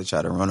they probably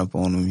tried to run up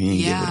on him.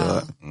 He didn't give it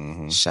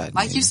up. Shot.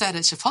 Like you said,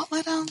 at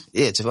Chipotle though?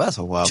 Yeah, Chipotle, that's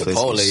a wild place.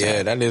 Chipotle,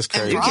 yeah, that is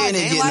crazy. You can't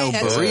even get no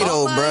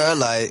burrito, bro.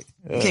 Like,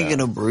 you can't get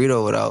no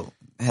burrito without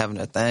having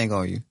that thing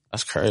on you.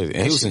 That's crazy.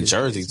 And he was in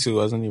Jersey too,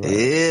 wasn't he? Right?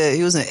 Yeah,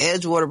 he was in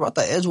Edgewater, but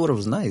I thought Edgewater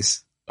was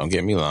nice. Don't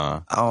get me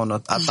lying. I don't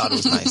know. I thought it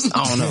was nice.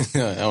 I don't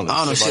know. I don't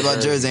know shit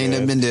about Jersey. I ain't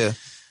never been there.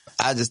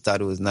 I just thought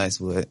it was nice,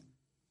 but...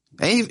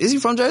 Is he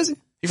from Jersey?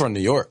 He from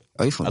New York.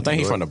 Oh, he from I think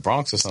he from the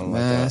Bronx or something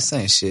like that.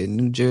 Same shit.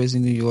 New Jersey,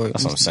 New York.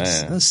 That's what I'm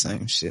saying. That's the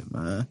same shit,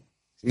 man.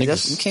 You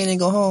can't even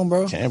go home,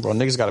 bro. Can't, bro.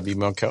 Niggas gotta be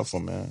more careful,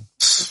 man.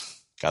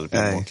 Gotta be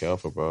more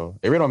careful, bro.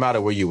 It really don't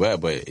matter where you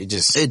at, but it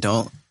just... It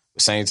don't.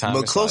 Same time.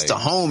 But close to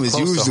home is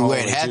usually where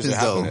it happens,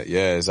 though.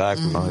 Yeah,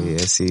 exactly. Oh, yeah,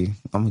 see.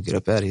 I'm gonna get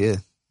up out of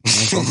here.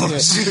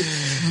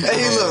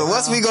 Hey, look,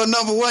 once we go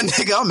number one,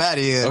 nigga, I'm out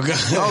of here. Okay.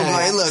 Oh,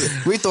 hey,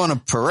 look, we throwing a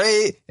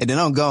parade, and then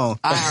I'm gone.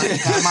 I already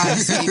got my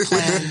escape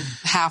plan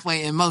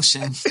halfway in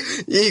motion.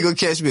 You ain't gonna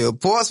catch me at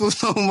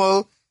Portsmouth no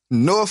more,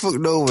 Norfolk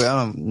nowhere.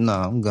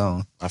 I'm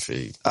gone. I feel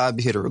you. I'll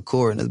be here to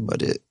record, and that's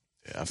about it.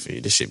 Yeah, I feel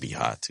you. This shit be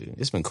hot, too.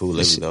 It's been cool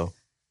lately, though.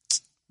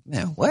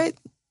 Man, what?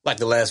 Like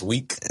the last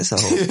week. It's a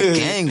whole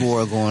gang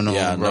war going on,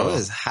 yeah, bro.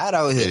 It's hot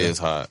out here. It is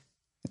hot.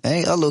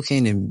 I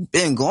ain't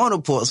been going to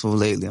Portsmouth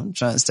lately. I'm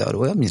trying to stay out of the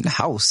way. I'm in the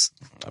house.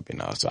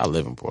 I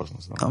live in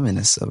Portsmouth. So. I'm in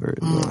the suburbs.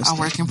 I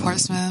work in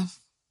Portsmouth.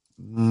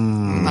 But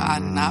I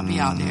do not be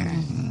out there.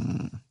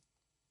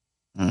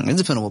 It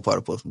depends on what part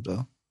of Portsmouth,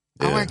 though.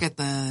 Yeah. I work at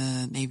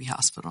the Navy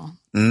Hospital.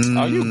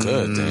 Oh, you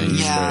good, then.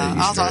 Yeah,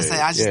 I was about to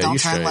say, I just don't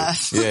turn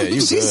left. Yeah,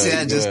 you good. She said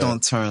I just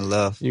don't turn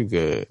left. You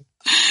good.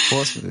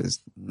 Portsmouth is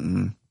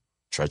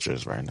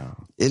treacherous right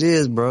now. It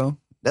is, bro.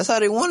 That's how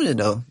they wanted it,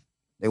 though.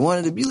 They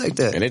wanted it to be like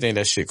that. And they think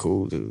that shit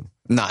cool, dude.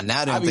 Nah,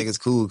 now they don't think it's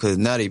cool because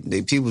now they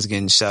people's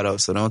getting shot up,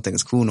 so they don't think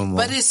it's cool no more.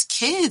 But it's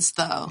kids,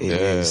 though.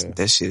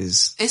 That shit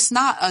is... It's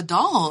not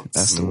adults.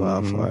 That's the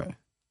wild part.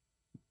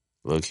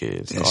 Little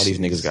kids. All these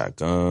niggas got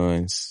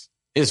guns.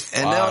 It's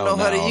and they don't know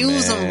how to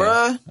use them, bro.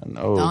 I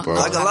know, bro.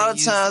 Like a lot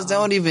of times, they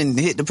don't even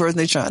hit the person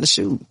they trying to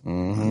shoot.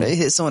 They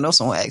hit someone else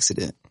on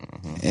accident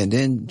and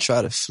then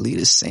try to flee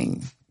the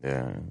scene.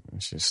 Yeah,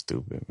 that shit's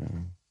stupid,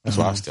 man. That's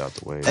why I stay out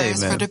the way. Hey,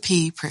 man. For the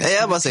P. Hey,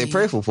 I'm about to say,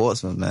 pray for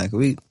Portsmouth,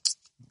 man.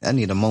 I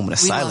need a moment of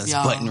silence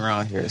button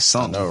around here or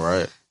something. I know,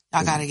 right?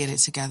 Y'all gotta get it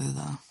together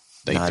though.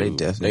 They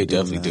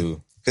definitely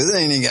do. Because it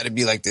ain't even got to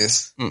be like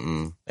this.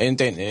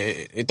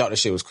 They thought the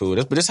shit was cool.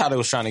 But this how they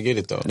was trying to get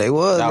it, though. They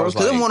was, bro.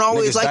 Because it won't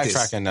always like this.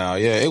 Backtracking now.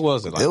 Yeah, it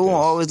wasn't like it this. It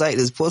won't always like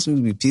this. Portsmouth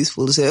to be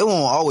peaceful as hell. It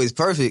won't always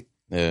perfect.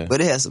 Yeah.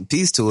 But it has some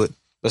peace to it.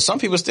 But some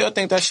people still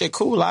think that shit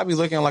cool. I be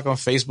looking like on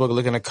Facebook,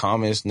 looking at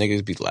comments,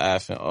 niggas be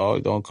laughing. Oh,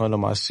 don't come to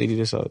my city,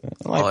 this other thing.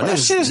 I'm like, that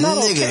shit is not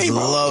okay, bro.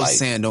 Niggas love like,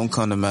 saying don't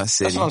come to my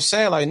city. That's what I'm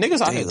saying. Like, niggas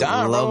out here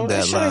dying, bro.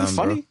 That shit ain't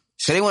funny. Bro.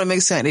 So they want to make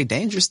it sound they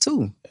dangerous,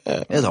 too.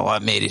 Yeah. It's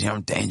like, I made it here.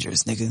 I'm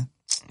dangerous, nigga.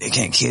 They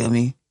can't kill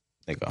me.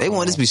 They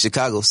want this to be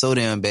Chicago so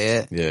damn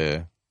bad.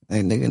 Yeah.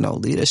 Hey, nigga, no,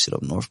 leave that shit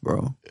up north,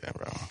 bro. Yeah,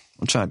 bro.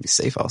 I'm trying to be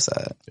safe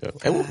outside. Yeah.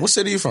 Hey, what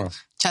city you from?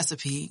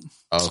 Chesapeake.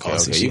 Oh, okay.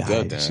 You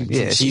good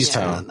then. She's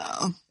town.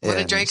 No. What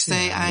did Drake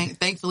say?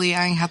 Thankfully,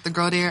 I ain't have to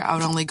grow there. I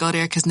would only go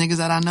there because niggas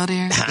that I know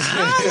there.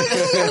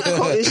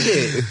 Cool as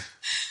shit.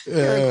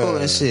 Very cool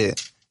as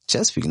shit.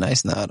 Chesapeake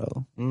nice now,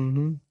 though.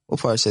 Mm-hmm. What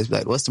part of Chesapeake?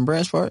 Like Western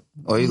Branch part?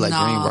 Or you like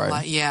Greenbrier?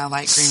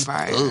 Like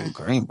Greenbrier. Oh,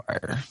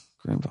 Greenbrier.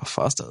 Greenbrier,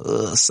 Foster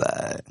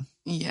side.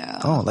 Yeah.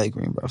 I don't like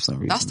Greenbrier for some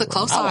reason. That's the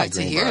close side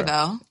to here,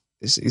 though.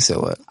 You said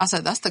what? I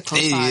said that's the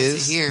close side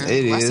to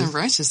here. Western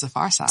Branch is the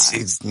far side.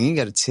 Jeez, you ain't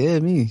got to tell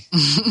me.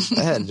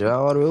 I had to drive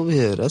all the way over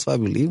here. That's why I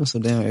be leaving so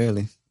damn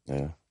early.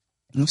 Yeah.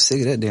 I'm sick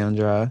of that damn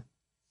drive.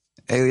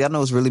 Hey, y'all know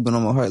what's really been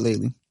on my heart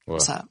lately?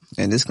 What's up?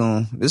 And this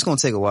gonna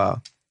take a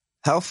while.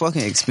 How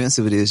fucking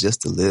expensive it is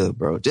just to live,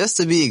 bro. Just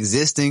to be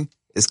existing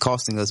is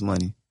costing us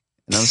money.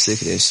 And I'm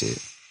sick of that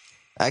shit.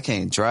 I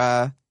can't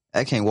drive.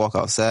 I can't walk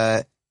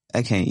outside.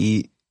 I can't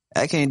eat.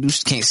 I can't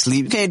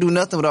sleep. Can't do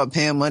nothing without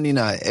paying money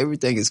now.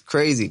 Everything is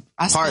crazy.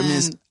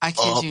 Apartments. I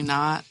kid you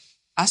not.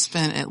 I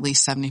spend at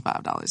least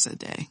 $75 a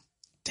day.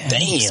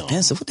 Damn.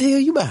 Expensive. What the hell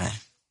you buying?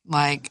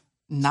 Like,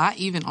 not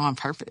even on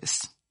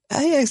purpose.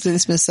 I actually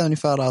spend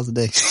 $75 a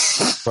day.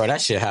 Bro, that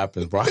shit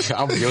happens, bro.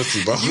 I'm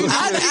guilty, bro.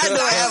 I don't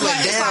have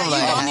a damn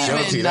like. I'm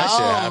guilty. That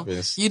shit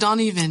happens. You don't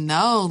even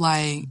know.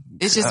 Like,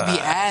 it just be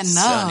adding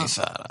up.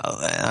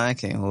 $75. I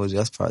can't hold you.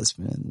 That's probably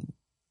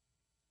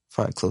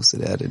close to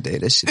that a day.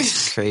 That shit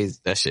is crazy.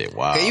 That shit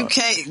wild. You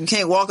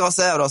can't walk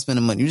outside without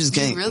spending money. You just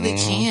can't. You really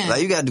can't.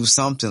 Like, you gotta do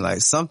something.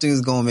 Like, something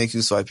is gonna make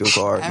you swipe your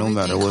card no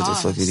matter what the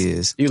fuck it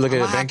is. You look at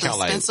the bank account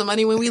like, spend some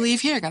money when we leave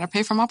here. Gotta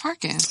pay for my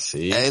parking.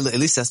 See? Hey, at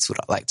least that's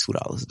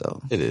 $2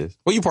 though. It is.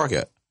 Where you park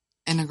at?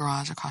 In the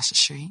garage across the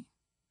street.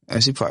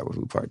 And she parked where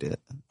we parked at.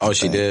 Oh,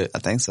 she did? I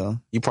think so.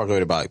 You parked over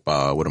there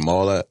by where the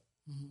mall at?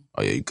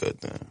 Oh, yeah, you good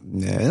then.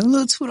 Yeah, a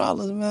little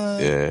 $2, man.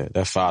 Yeah,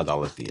 that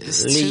 $5 fee.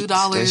 It's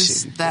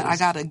 $2 that I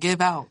gotta give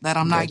out that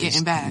I'm not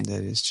getting back.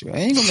 That is true. I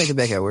ain't gonna make it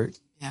back at work.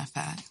 Yeah,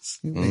 facts.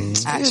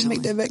 Actually,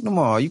 make that back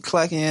tomorrow. You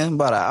clock in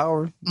about an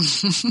hour.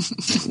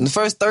 In the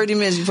first 30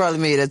 minutes, you probably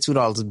made that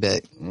 $2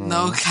 back.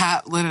 No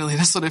cap, literally.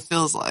 That's what it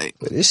feels like.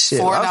 But this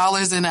shit,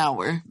 $4 an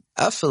hour.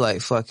 I feel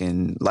like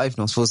fucking life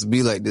not supposed to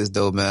be like this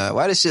though, man.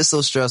 Why this shit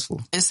so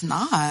stressful? It's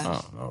not. I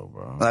don't know,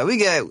 bro. Like, we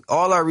got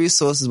all our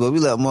resources, but we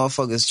let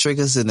motherfuckers trick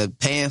us into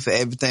paying for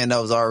everything that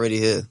was already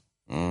here.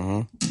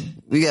 Mm-hmm.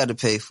 We got to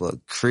pay for a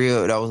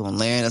crib that was on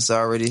land that's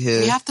already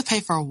here. We have to pay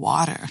for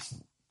water.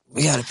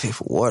 We got to pay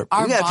for water.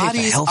 Our we got to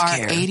pay for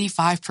healthcare. Are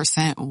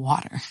 85%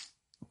 water.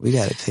 We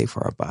got to pay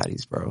for our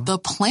bodies, bro. The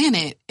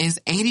planet is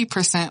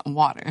 80%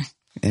 water.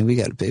 And we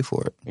got to pay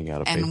for it. We got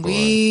to pay for it. And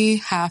we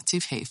have to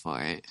pay for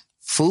it.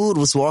 Food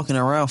was walking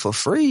around for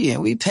free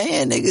and we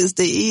paying niggas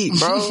to eat,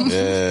 bro.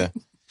 Yeah.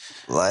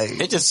 Like,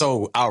 it's just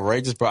so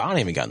outrageous, bro. I don't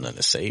even got nothing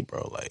to say,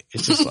 bro. Like,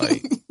 it's just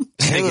like,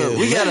 nigga,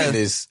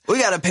 we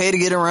gotta pay to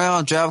get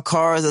around, drive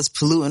cars that's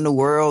polluting the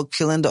world,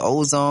 killing the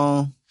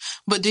ozone.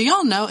 But do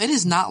y'all know it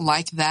is not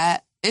like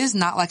that? It is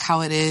not like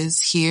how it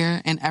is here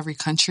in every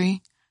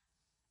country,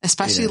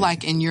 especially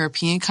like in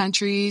European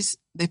countries.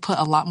 They put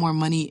a lot more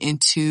money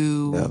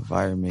into the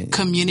environment,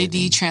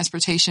 community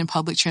transportation,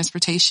 public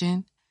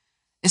transportation.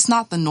 It's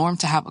not the norm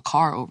to have a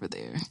car over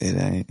there. It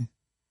ain't.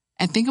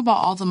 And think about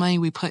all the money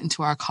we put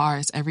into our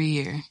cars every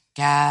year.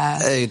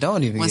 Gas. Hey,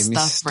 don't even when get me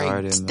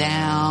started, stuff breaks man.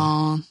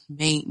 down,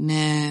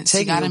 maintenance.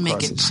 You gotta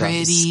make it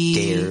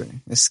pretty.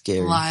 It's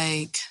scary.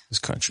 Like, this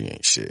country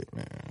ain't shit,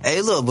 man.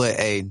 Hey, look, but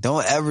hey,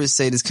 don't ever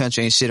say this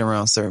country ain't shit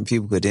around certain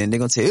people, because then they're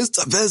gonna tell you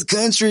it's the best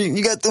country.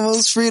 You got the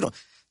most freedom.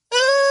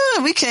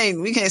 We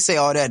can't say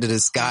all that to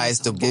disguise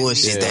the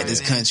bullshit that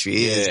this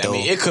country is. I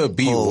mean, it could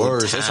be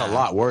worse. It's a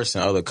lot worse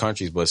in other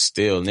countries, but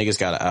still, niggas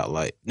can't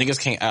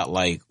act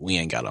like we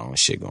ain't got our own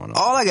shit going on.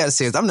 All I gotta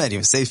say is I'm not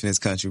even safe in this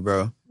country,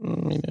 bro.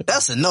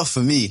 That's enough for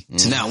me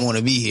to not want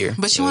to be here.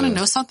 But you want to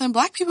know something?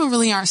 Black people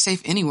really aren't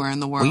safe anywhere in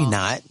the world. We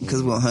not,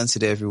 because we're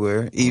hunted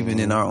everywhere, even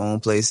in our own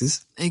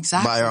places.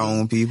 Exactly. By our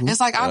own people. It's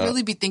like, I'd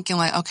really be thinking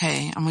like,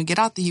 okay, I'm going to get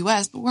out the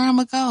U.S., but where I'm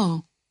going to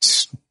go?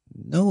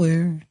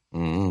 Nowhere.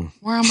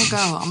 Where I'm going to go?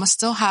 I'm going to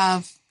still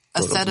have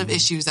a set of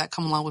issues that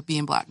come along with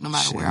being black, no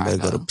matter where I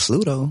go. Go to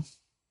Pluto.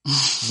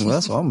 Well,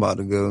 that's where I'm about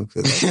to go,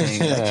 because I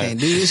can't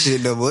do this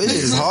shit no more. It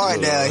is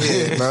hard down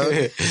here,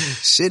 bro.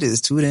 Shit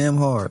is too damn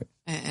hard.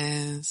 It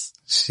is.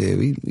 Shit,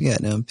 we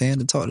got them paying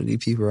to talk to these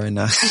people right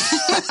now.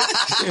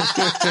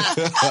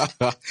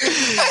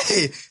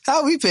 Hey,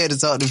 how we paying to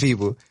talk to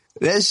people?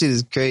 That shit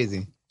is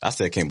crazy. I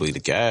still can't believe the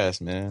gas,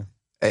 man.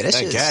 Hey, that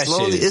shit gas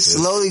slowly, shit it is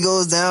slowly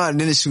goes down and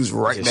then it shoots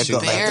right It back shoot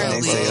up like the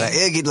next day. barely. Like,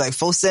 it'll get like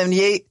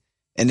 478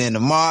 and then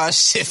tomorrow,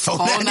 shit,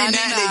 499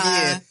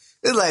 again.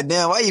 It's like,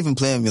 damn, why you even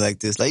playing with me like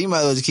this? Like, you might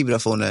as well just keep it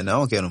at 499. I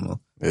don't care no more.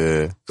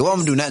 Yeah. Cause what I'm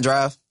gonna do, not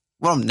drive.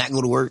 What I'm gonna not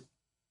go to work,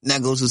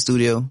 not go to the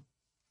studio.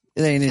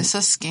 It ain't it. It's a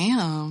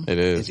scam. It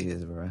is. It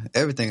is, bro.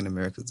 Everything in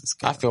America is a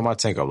scam. I fill my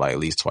tank up like at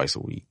least twice a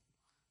week.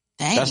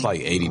 Dang. That's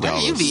like $80. Where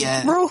you be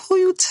at? Bro, who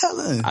you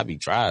telling? I be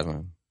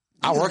driving.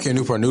 I work in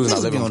Newport News and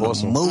I live in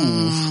Portsmouth.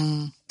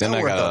 Move. Then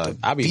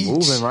I be beach.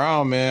 moving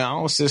around, man. I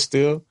don't sit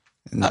still.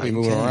 Nah, I be you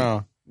moving can't.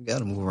 around. You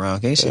gotta move around.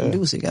 Can't shit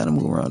do, so you gotta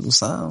move around, do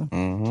something.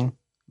 Mm-hmm.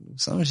 Do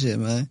some shit,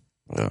 man.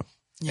 Yeah.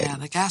 Yeah,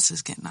 the gas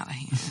is getting out of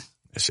hand.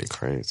 That shit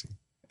crazy.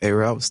 Hey,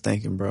 bro, I was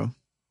thinking, bro.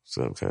 What's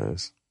up,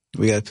 cuz?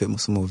 We gotta put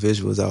some more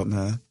visuals out,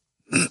 man.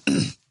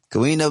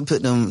 Cause we ain't never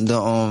put them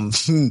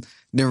the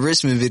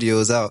Richmond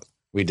videos out.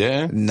 We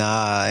did? Nah,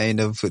 I ain't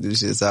never put them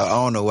shits out. I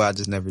don't know why, I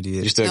just never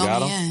did. You still Fill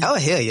got me them? in. Oh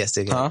hell yes,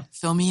 they got. Huh?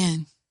 Fill me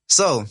in.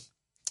 So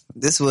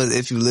this was,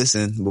 if you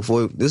listen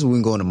before, this was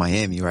we going to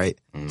Miami, right?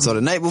 So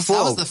the night before,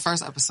 That was the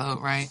first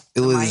episode, right?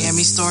 It The was-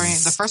 Miami story.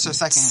 The first or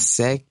second?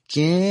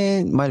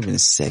 second, might have been the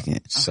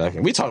second.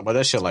 Second. We talked about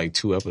that shit like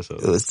 2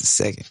 episodes. It was the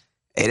second.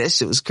 Hey, that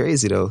shit was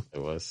crazy though. It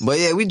was. But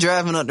yeah, we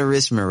driving up to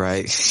Richmond,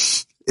 right?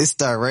 It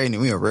started raining.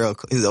 We in a real,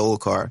 his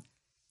old car.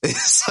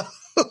 So,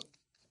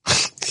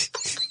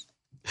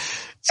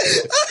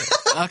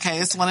 Okay,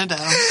 it's one of them.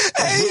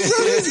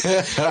 this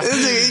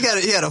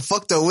nigga, he had a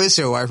fucked up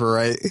windshield wiper,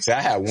 right? See,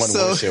 I had one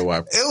So, windshield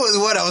wiper. It was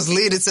what I was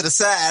leaning to the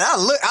side.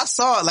 I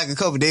saw it like a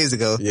couple days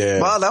ago. Yeah.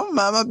 But I was like, I'm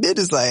mind my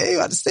business, like, hey,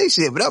 about to say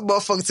shit. But that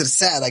motherfucker to the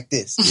side like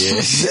this. Yeah.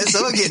 And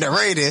so I'm getting the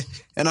rating.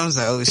 And I was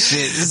like, oh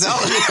shit. So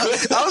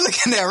I was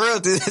looking at real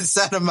to the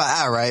side of my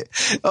eye, right?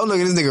 I'm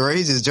looking at this nigga right,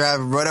 he just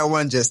driving, bro. That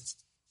one just,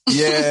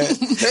 Yeah. that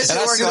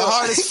shit working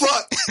hard as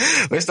fuck.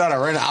 When it started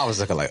raining, I was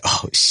looking like,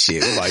 oh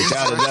shit, we're like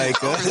down tonight,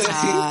 cuz.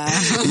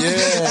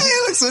 Yeah. Hey,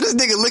 look, so this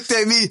nigga looked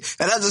at me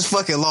and I just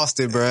fucking lost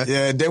it, bro.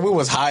 Yeah, then we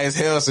was high as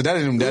hell, so that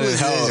didn't It was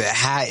help.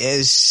 high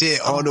as shit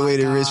all the way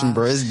to Richmond,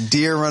 bro. It's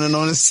deer running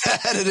on the side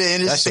of the That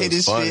interstate shit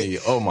was and funny.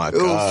 shit. Oh my It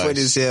was god.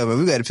 funny as hell, man.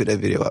 We gotta put that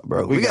video up,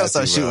 bro. We gotta got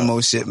start to, shooting bro.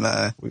 more shit,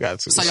 man. We got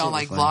to. So y'all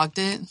like vlogged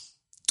it?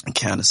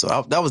 Kinda, so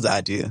that was the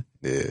idea.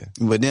 Yeah.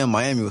 But then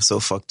Miami was so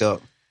fucked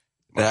up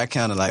that I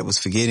kinda like was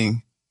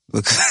forgetting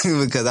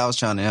because I was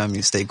trying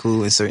to stay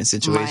cool in certain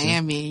situations.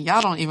 Miami.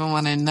 Y'all don't even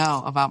want to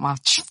know about my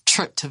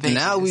trip to Vegas.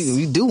 Now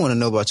we do want to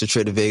know about your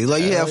trip to Vegas.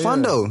 Like, you had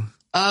fun though.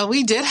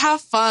 We did have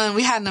fun.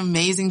 We had an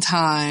amazing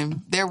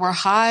time. There were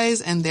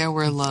highs and there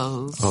were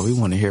lows. Oh, we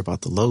want to hear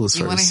about the lows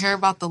You first. want to hear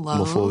about the lows?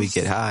 Before we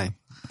get high.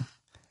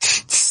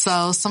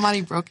 So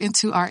somebody broke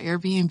into our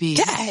Airbnb.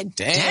 God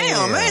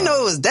damn, I didn't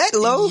know it was that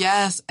low.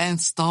 Yes, and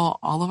stole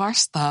all of our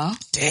stuff.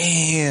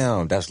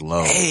 Damn, that's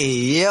low.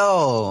 Hey, yo,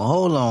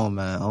 hold on,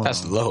 man. Hold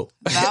That's on. low.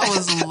 That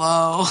was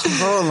low.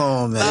 Hold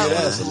on, man. That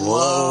That's was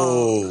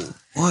low.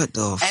 What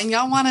the And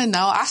y'all want to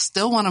know, I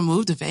still want to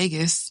move to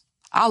Vegas.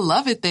 I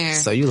love it there.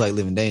 So you like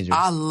living dangerous?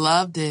 I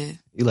loved it.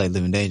 You like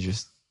living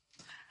dangerous?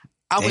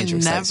 I would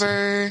Dangerous,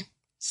 never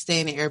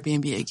stay in an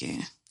Airbnb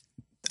again.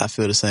 I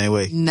feel the same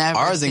way. Never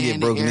Ours stay didn't get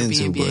in an broken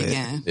into, Airbnb but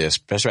again. Yeah,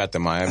 especially after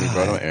Miami,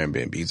 bro. Them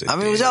Airbnbs. I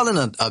mean, was y'all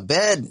in a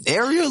bad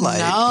area? Like,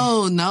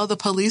 No, the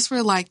police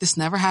were like, this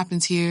never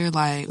happens here.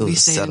 Like, was we a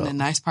stayed in a setup.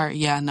 nice part.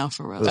 Yeah, no,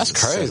 for real. That's It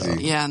was a crazy.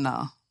 setup. Yeah,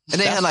 no. and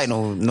they had like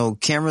no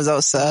cameras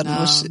outside and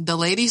no shit. The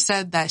lady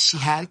said that she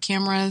had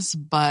cameras,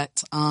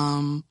 but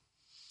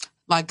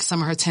like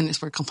some of her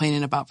tenants were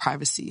complaining about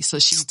privacy, so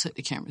she took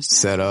the cameras down.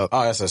 Set up.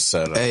 Oh, that's a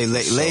setup. Hey,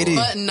 lady.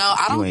 But no,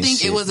 I You don't ain't think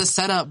shit. it was a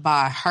setup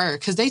by her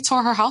because they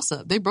tore her house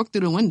up. They broke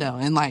through the window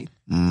and like,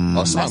 Oh, somebody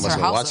That's must her have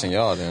been house watching up.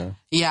 y'all then.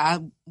 yeah,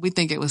 we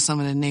think it was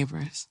some of the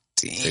neighbors.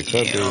 It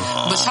could be.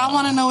 But y'all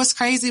want to know what's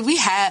crazy? We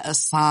had a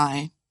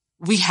sign.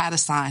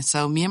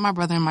 So me and my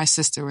brother and my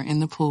sister were in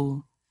the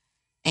pool,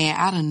 and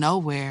out of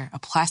nowhere, a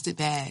plastic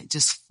bag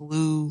just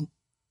flew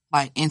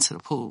like into the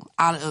pool.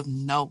 Out of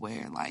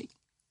nowhere, like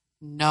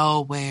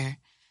nowhere.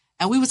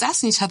 And we was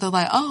asking each other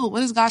like, oh,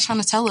 what is God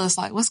trying to tell us?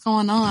 Like, what's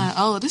going on?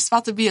 Oh, this is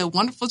about to be a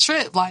wonderful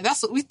trip. Like,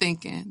 that's what we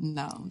thinking.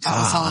 No, God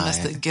was telling us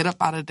to get up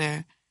out of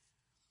there.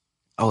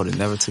 I would have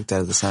never took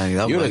that as a sign. You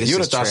would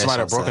have thought somebody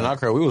had broken our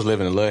crib. We was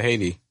living in Little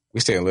Haiti.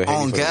 We stayed in Little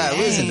Haiti. Oh for God, the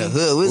we was in the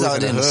hood. We was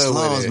out there in the hood with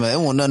slums, it. man. It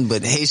wasn't nothing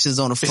but Haitians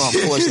on the front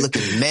porch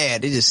looking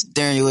mad. They just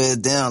staring your ass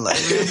down like.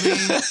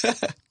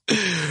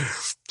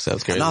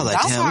 Sounds crazy. And I was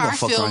like, That's damn, we where gonna I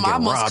fuck feel around my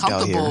and get most robbed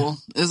out here. comfortable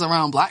is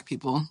around black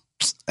people.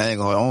 I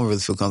don't really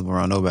feel comfortable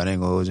around nobody. I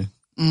ain't gonna hold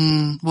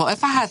you. Well,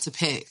 if I had to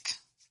pick,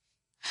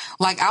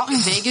 like out in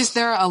Vegas,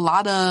 there are a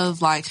lot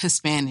of like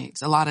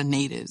Hispanics, a lot of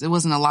natives. It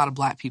wasn't a lot of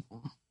black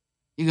people.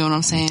 You get what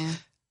I'm saying?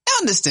 I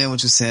understand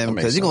what you're saying That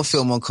makes because you're gonna sense.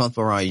 feel more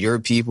comfortable around your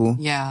people.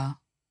 Yeah.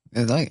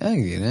 It's like, I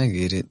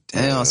get it.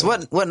 Damn. So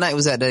what night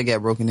was that it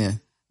got broken in?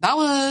 That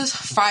was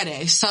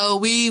Friday. So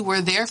we were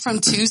there from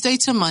Tuesday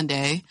to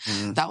Monday.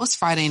 That was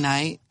Friday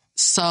night.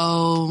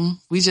 So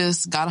we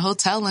just got a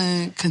hotel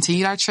and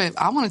continued our trip.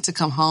 I wanted to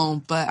come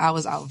home, but I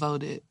was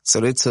outvoted. So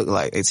they took a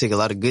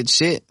lot of good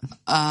shit.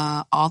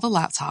 All the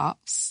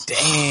laptops.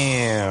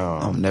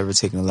 Damn. I'm never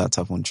taking a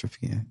laptop on a trip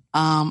again.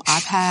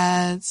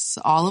 iPads,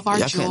 all of our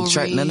Y'all jewelry. couldn't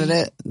track none of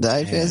that? The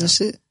iPads and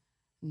shit?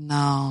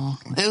 No.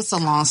 It was a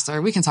long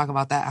story. We can talk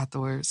about that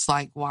afterwards,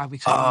 like why we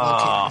couldn't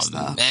locate our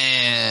stuff.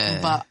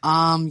 Man. But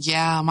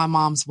yeah, my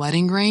mom's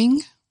wedding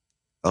ring.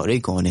 Oh, they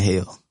going to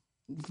hell.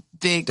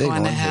 Big They going to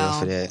going to hell hell.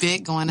 for that.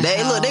 Big going to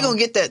hell. Look, they gonna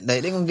get that.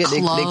 They gonna get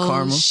their karma.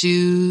 Clothes,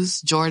 shoes,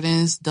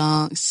 Jordans,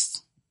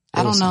 Dunks.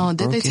 I don't know.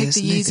 Did they take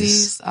the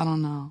Yeezys? I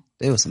don't know.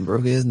 They were some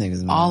broke ass niggas,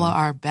 man. All of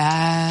our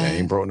bags. They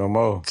ain't broke no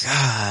more.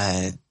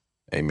 God.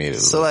 They made it.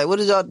 So like, what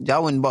did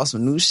y'all went and bought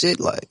some new shit?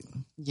 Like,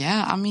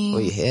 Yeah, I mean.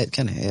 well, you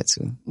kind of had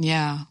to.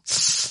 Yeah.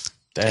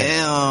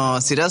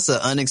 Damn. See, that's an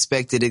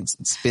unexpected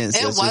expense.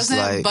 It That's wasn't,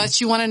 just like, but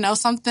you want to know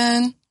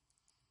something?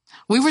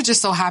 We were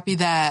just so happy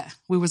that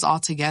we was all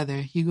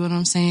together. You know what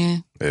I'm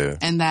saying? Yeah.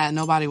 And that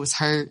nobody was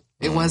hurt.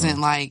 It wasn't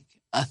like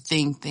a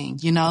thing,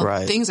 you know?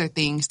 Right. Things are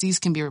things. These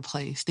can be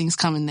replaced. Things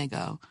come and they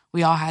go.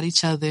 We all had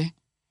each other.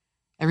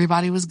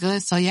 Everybody was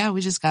good. So yeah,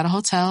 we just got a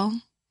hotel,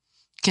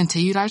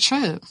 continued our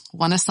trip,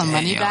 wanted some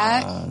money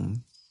back.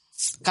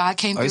 God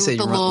came through with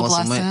the little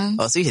blessing.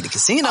 Oh, so you hit the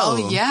casino.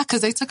 Oh yeah,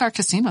 because they took our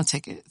casino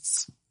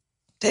tickets.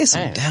 They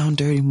some down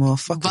dirty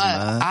motherfuckers, But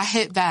man. I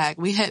hit back.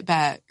 We hit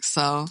back.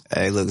 So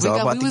Hey, look, it's all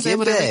about we to was get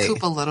able back. to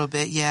recoup a little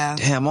bit. Yeah.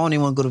 Damn, I don't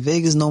even want to go to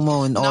Vegas no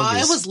more in No,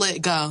 August. it was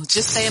lit. Go.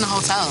 Just stay in a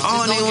hotel. I Just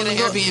don't don't even get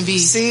an wanna go. Airbnb.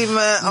 See, man.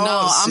 No,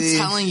 Oh, I'm see,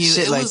 telling you,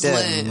 shit it like was that,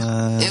 lit.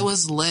 man. It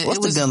was lit. What's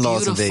it the was gun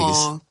laws in beautiful.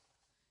 Vegas?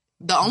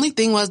 The only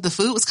thing was the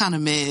food was kind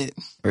of mid.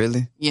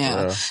 Really?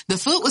 Yeah. The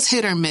food was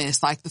hit or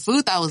miss. Like the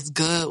food that was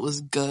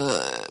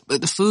good.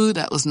 But the food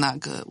that was not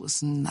good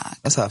was not good.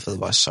 That's how I feel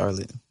about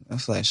Charlotte. I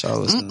feel like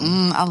Charlotte's...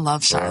 I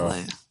love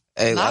Charlotte.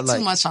 Hey, Not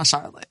too much on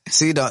Charlotte.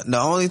 See, the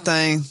only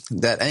thing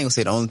that, I ain't gonna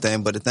say the only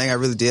thing, but the thing I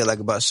really did like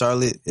about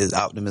Charlotte is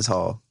Optimus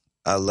Hall.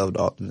 I loved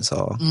Optimus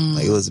Hall.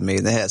 Like, it was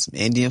amazing. They had some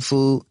Indian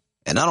food,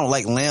 and I don't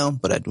like lamb,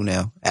 but I do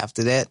now.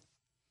 After that,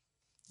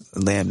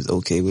 lamb is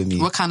okay with me.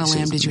 What kind of Shit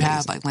lamb was did you amazing.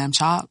 have? Like lamb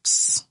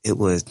chops? It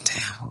was,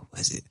 damn, what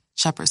was it?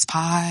 Shepherd's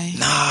pie?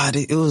 Nah,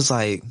 it was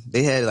like,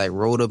 they had it like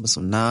rolled up in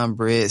some naan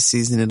bread,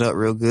 seasoned it up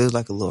real good,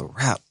 like a little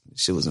wrap.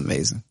 Shit was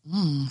amazing.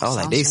 I was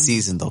like, they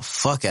seasoned the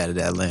fuck out of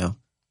that lamb.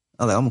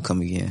 I was like, I'm gonna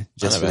come again.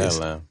 Just for this.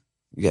 Lamb.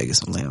 You gotta get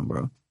some lamb,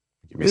 bro.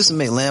 We used to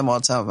make lamb all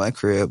the time at my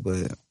crib,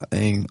 but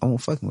I won't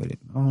fucking with it.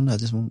 I don't know, I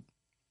just won't.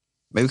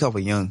 Maybe a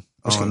couple young.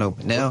 I don't know,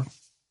 but now,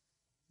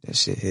 that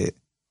shit hit.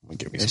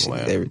 Give me That some shit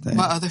lamb. hit everything.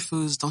 What other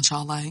foods don't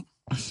y'all like?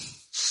 I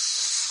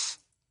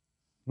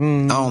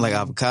don't like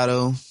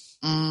avocado.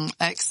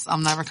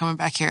 I'm never coming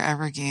back here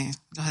ever again.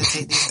 Go ahead,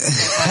 take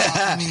these.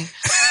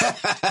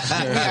 we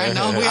are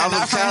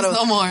not friends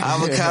no more.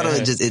 Avocado,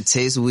 it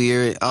tastes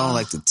weird. I don't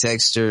like the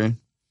texture.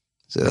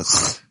 So,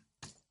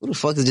 who the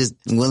fuck is just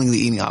willingly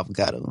eating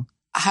avocado?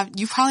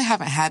 You probably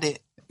haven't had it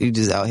You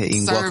just out here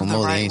eating served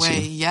guacamole, the right ain't way.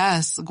 you?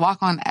 Yes, guac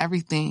on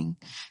everything.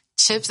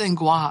 Chips and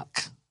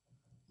guac.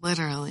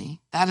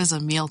 Literally. That is a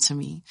meal to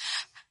me.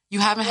 You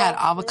haven't had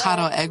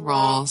avocado egg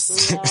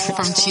rolls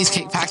from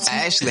Cheesecake Factory.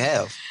 I actually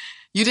have.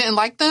 You didn't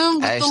like them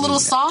with the little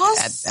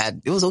sauce?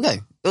 It was okay.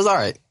 It was all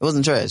right. It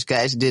wasn't trash. I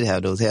actually did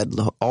have those. Had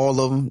all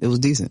of them. It was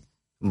decent.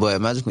 But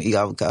am I just gonna eat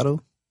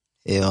avocado?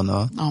 Hell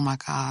no. Oh my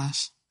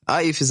gosh.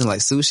 I eat if it's in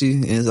like sushi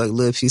and it's like a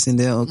little piece in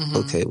there.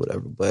 Okay,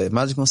 whatever. But am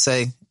I just gonna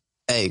say,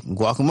 hey,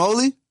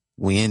 guacamole?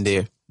 We in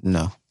there?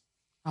 No.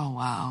 Oh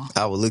wow.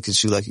 I will look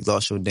at you like you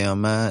lost your damn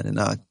mind and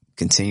I'll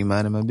continue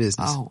minding my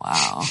business. Oh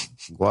wow.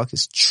 Guac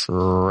is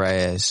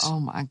trash.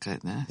 Oh my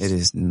goodness. It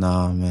is,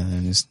 nah,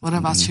 man. What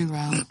about you,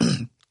 Rob?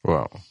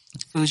 Well,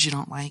 Foods you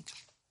don't like?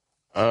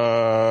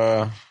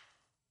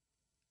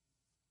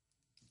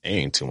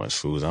 ain't too much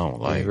foods I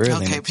don't like. Really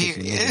Okay, ain't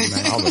picky period.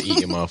 nigga, man. I'm an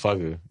eating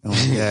motherfucker. Oh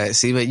my God.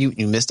 See, but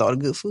you missed all the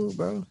good food,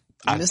 bro.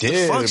 You missed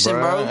did, the function,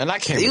 bro. And I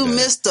can't. You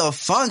missed the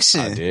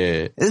function. I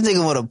did. This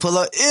nigga want to pull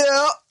up.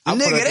 Yeah,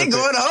 nigga, they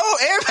going home.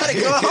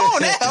 Everybody going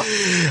home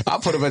now. I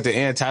put him at the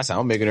end. I said,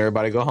 I'm making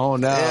everybody go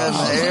home now. Yeah,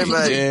 man,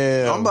 everybody.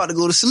 Damn. I'm about to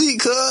go to sleep,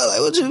 cuz. Like,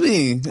 what you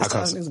mean? It's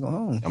time can't- niggas go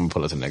home. I'm gonna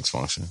pull it to the next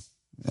function.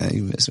 Man,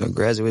 you missed my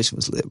graduation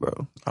was lit,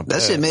 bro. I That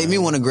bet, shit made me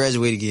man. want to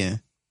graduate again.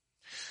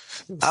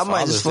 I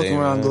might just fuck Father's Day,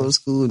 around, man. go to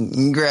school,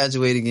 and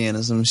graduate again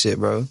or some shit,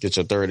 bro. Get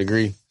your third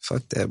degree.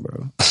 Fuck that,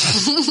 bro.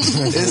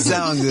 It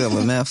sounds good,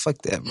 but man, fuck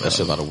that, bro. That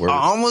shit a lot of work. I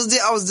almost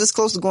did. I was this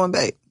close to going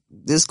back.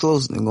 This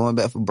close to going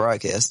back for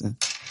broadcasting.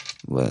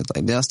 But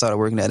like then I started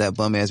working at that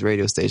bum ass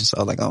radio station, so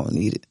I was like, I don't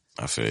need it.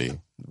 I feel you.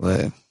 But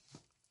I'm You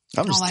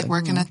don't just like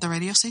working at the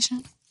radio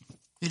station?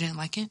 You didn't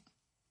like it?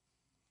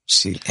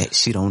 She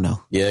don't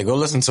know. Yeah, go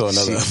listen to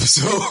another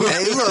episode.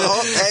 Hey, look,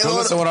 Go hold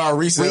listen to one of our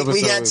recent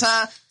we got episodes.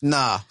 time?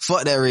 Nah,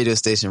 fuck that radio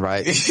station,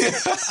 right?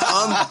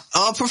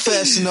 I'm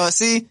professional.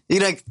 See, he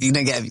done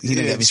got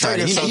me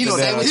started. You know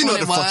what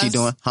the fuck you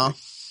doing, huh?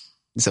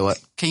 You said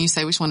what? Can you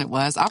say which one it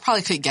was? I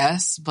probably could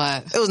guess,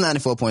 but It was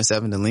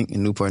 94.7, the link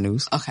in Newport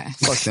News. okay.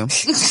 Fuck them.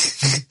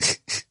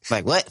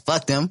 Like what?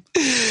 Fuck them.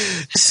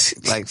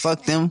 Like,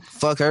 fuck them.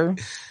 Fuck her.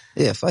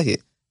 Yeah, fuck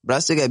it. But I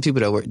still got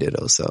people that work there,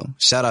 though, so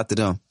shout out to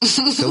them.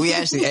 So we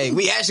actually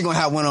gonna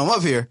have one on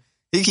up here.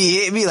 He keep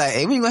hitting me like,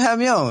 hey, when you gonna have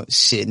me on?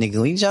 Shit, nigga,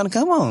 when you trying to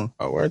come on?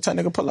 Oh, where time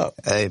nigga pull up?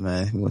 Hey,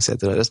 man, we gonna set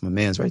that up. That's my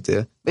man's right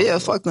there. But yeah,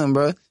 fuck them,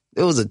 bro.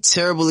 It was a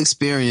terrible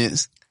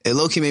experience. It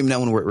low-key made me not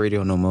want to work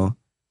radio no more.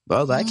 But I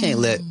was like, I can't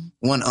let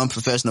one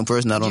unprofessional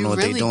person I don't know what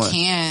they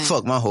doing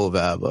fuck my whole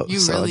vibe up. You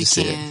so really I just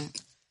said,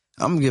 can't.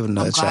 I'm gonna give it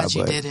another try, glad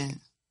you but. didn't.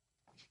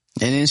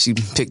 And then she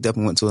picked up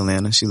and went to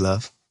Atlanta. She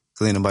left.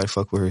 Cause ain't nobody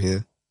fuck with her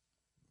here.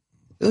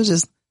 It was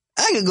just,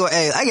 I could go,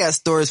 hey, I got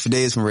stories for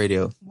days from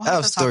radio. We'll I have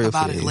have to talk stories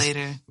about for it days.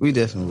 later. We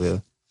definitely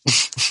will.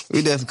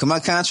 Cause my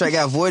contract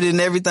got voided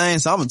and everything,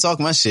 so I'm gonna talk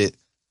my shit.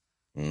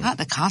 Not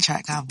the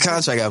contract got voided.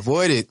 Contract got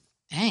voided.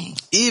 Dang.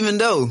 Even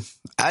though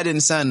I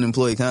didn't sign an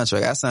employee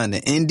contract, I signed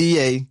an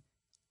NDA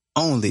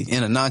only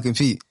in a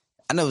non-compete.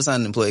 I never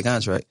signed an employee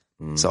contract.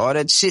 So all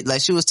that shit, like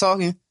she was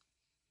talking,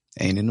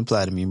 ain't didn't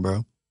apply to me,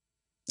 bro.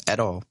 At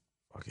all.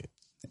 Fuck it.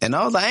 And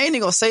I was like, I ain't even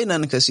gonna say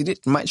nothing because she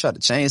might try to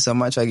change something,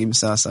 might try to give me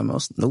something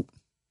else. Nope.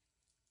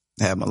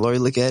 I had my lawyer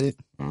look at it.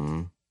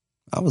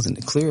 I was in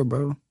the clear,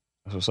 bro.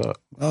 That's what's up.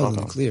 I was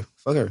in the clear.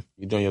 Fuck her.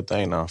 You doing your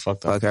thing now.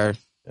 Fuck that. Fuck her.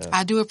 Yeah.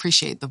 I do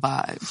appreciate the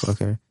vibe. Fuck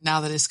her.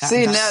 Now that it's gotten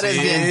See, dark. now that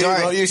it's getting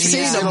dark. You See,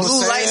 the what I'm blue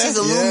saying? lights is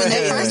illuminating.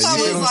 At first I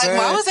You see was what like, I'm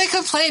why saying? was they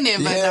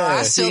complaining? But Yeah. no,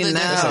 I still See, did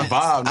now, It's a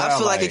vibe now, I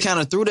feel like it kind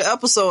of threw the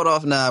episode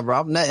off now, bro.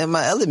 I'm not in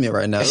my element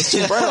right now. It's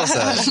too bright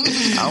outside.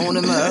 I want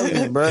in my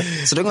element, bro.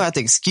 So they're going to have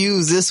to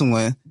excuse this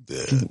one.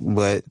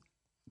 But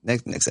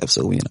next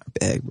episode, we in our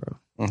bag,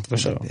 bro. For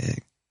sure.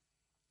 Bag.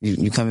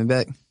 You coming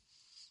back?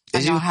 Are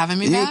y'all having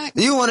me back?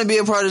 You want to be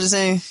a part of the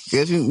thing?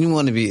 If you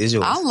want to be, it's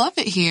yours. I love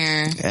it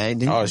here. Okay,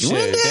 Oh,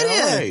 shit.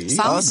 Yeah. Right.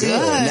 Sounds good.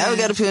 Now we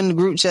got to put in the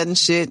group chat and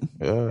shit.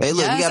 Yeah. Hey,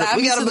 look, Yes, add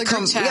we me got to to the become,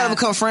 group we got to chat.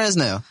 become friends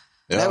now.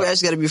 Yeah. Now we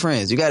actually got to be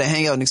friends. You got to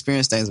hang out and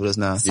experience things with us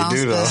now. Sounds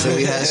do, though. good. So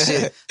we had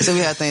shit. So we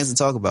had things to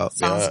talk about.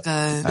 Sounds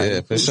good.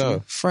 Yeah, for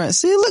sure. Friends.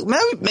 See, look, man,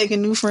 we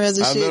making new friends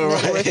and I shit. know,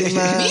 right? networking,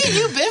 man. Me and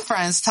you been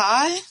friends,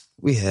 Ty.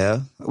 We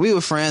have. We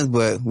were friends,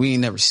 but we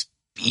ain't never speak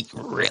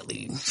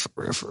really.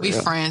 For We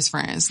real. friends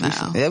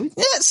now. Yeah,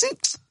 see.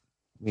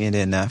 We in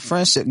there now.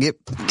 Friendship. Give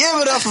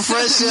it up for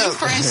friendship. New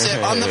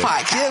friendship on the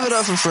podcast. Give it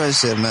up for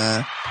friendship,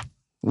 man.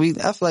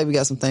 I feel like we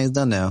got some things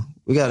done now.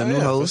 We got a new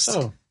host. For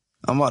sure.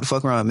 I'm about to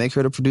fuck around and make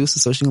her the producer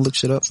so she can look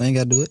shit up. I ain't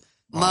got to do it.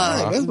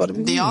 That's about to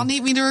be Do y'all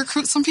need me to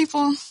recruit some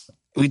people?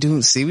 We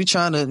do. See, we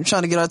trying to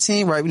get our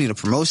team right. We need a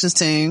promotions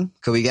team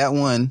because we got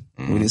one.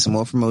 We need some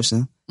more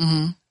promotion.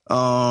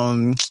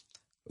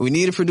 We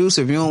need a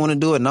producer. If you don't want to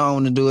do it, no, I don't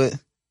want to do it.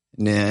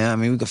 Then, I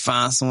mean, we could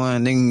find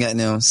someone. They can get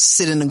them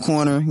sit in the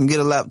corner and get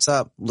a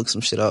laptop, look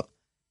some shit up.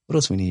 What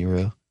else we need,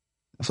 real?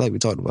 I feel like we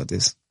talked about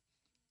this.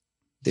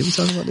 Did we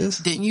talk about this?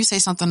 Didn't you say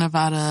something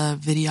about a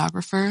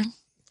videographer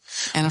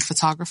and a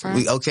photographer?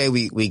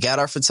 We got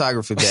our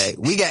photographer back.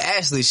 We got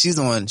Ashley. She's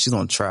on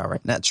trial,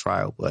 right? Not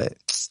trial, but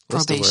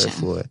what's Probation. the word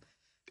for it?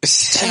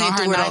 She on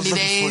her 90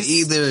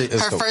 days.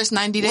 Her first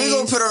 90 days. We're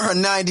going to put her on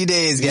her 90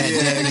 days,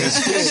 goddamn.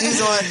 She's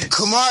on,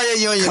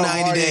 Kamaria, you're on your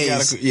 90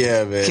 days.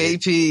 Yeah, man.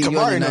 KP, you're on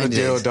Kamari your know the 90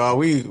 deal, days. dog.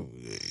 We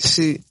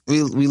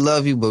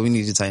love you, but we need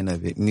you to tighten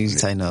up. We need you to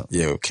tighten up.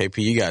 Yeah, KP,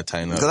 you gotta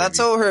tighten up. Because I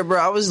told her, bro,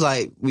 I was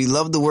like, we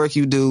love the work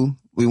you do.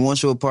 We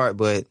want you apart,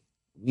 but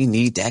we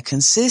need that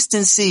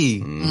consistency.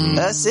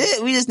 That's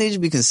it. We just need you to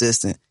be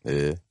consistent.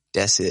 Yeah.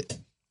 That's it.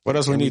 What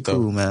else we need, though?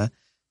 Cool, man.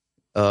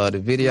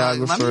 The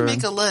videographer. Let me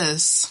make a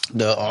list.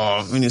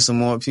 We need some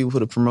more people for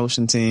the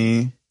promotion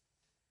team.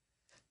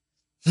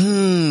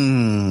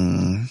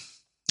 That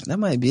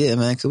might be it,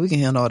 man, because we can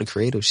handle all the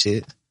creative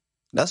shit.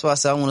 That's why I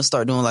said I want to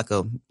start doing like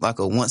a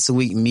once a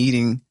week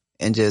meeting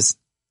and just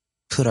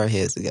put our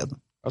heads together.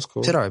 That's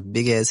cool. Put our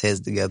big ass heads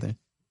together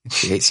and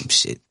create some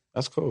shit.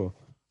 That's cool.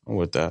 I'm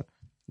with that.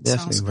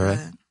 Definitely, Sounds bro.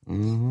 good.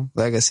 Mm-hmm.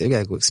 Like I said, we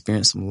gotta go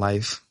experience some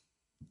life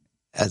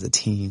as a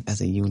team,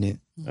 as a unit.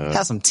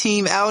 Have some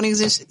team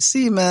outings and shit.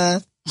 See,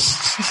 man.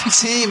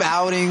 Team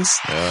outings.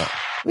 Yeah.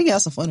 We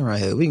got some fun around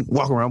here. We can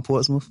walk around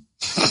Portsmouth.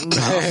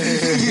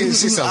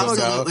 She's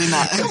Absolutely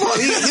not. Come on,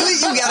 you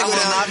gotta go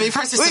down. We We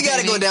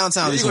gotta go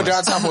downtown. You go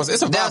downtown.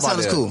 It's a vibe Downtown out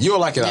is there. cool. You'll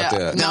like it out Yeah.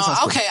 there. No, Downtown's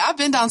cool. okay. I've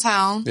been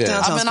downtown. Yeah. I've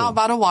Downtown's been out cool.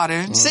 by the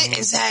water. See,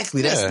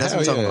 exactly. That's what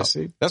I'm talking about.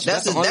 See? That's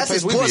the only place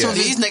as we be Portsmouth at.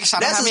 These niggas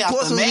trying to have me out the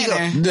Portsmouth we go.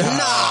 manor. No,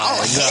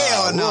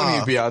 hell We don't need no.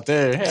 to be out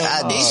there.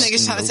 Hell no. These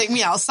niggas trying to take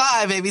me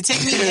outside, baby.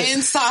 Take me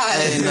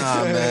inside. Hey,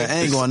 nah, man. I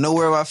ain't going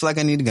nowhere where I feel like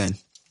I need a gun.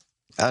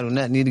 I do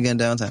not need a gun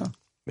downtown.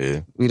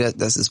 Yeah.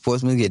 That's as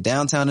Portsmouth get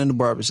downtown in the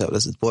barbershop.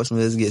 That's as Portsmouth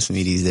as it gets for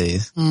me these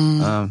days.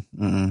 Same. I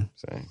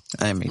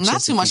ain't make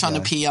Not too much on the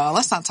P, y'all.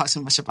 Let's not talk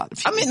too much about the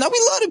P. I mean, no, we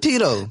love the P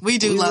though. We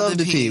do love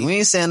the P. We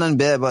ain't saying nothing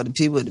bad about the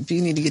P, but the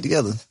P need to get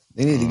together.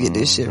 They need to get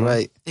this shit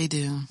right. They do.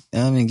 You know what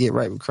I mean, get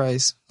right with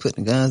Christ,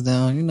 putting the guns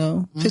down, you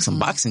know, pick some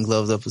boxing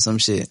gloves up or some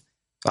shit.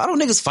 I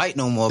don't niggas fight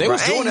no more, They bro.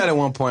 was doing that at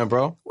one point,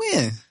 bro.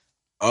 When?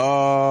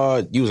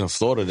 You was in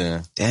Florida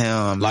then.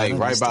 Damn. Like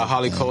man, right by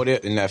Holly Code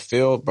in that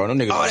field, bro. Them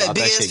niggas Oh, that out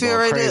big that ass shit field going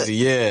right there? crazy.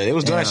 Yeah, they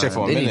was doing that shit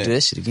for a They need to do minute.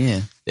 that shit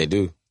again. They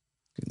do.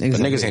 But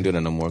niggas ain't doing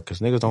that no more because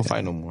niggas don't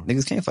fight no more.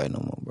 Niggas can't fight no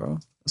more, bro.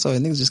 So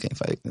niggas just can't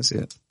fight. That's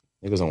it.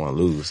 Niggas don't want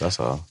to lose. That's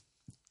all.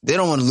 They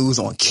don't want to lose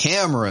on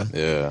camera.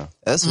 Yeah.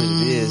 That's what it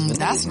is. Man.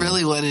 That's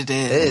really what it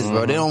is. It is,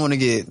 bro. They don't want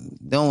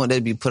that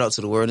to be put out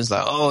to the world. It's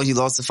like, oh, he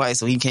lost the fight,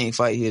 so he can't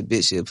fight. He a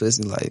bitch, he a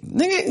pussy. Like,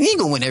 nigga, he ain't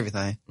gonna win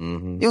everything.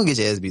 You gonna get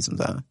your ass beat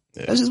sometime.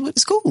 Yeah. That's just what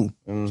it's cool.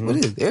 That's what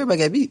it is. Everybody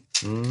got beat.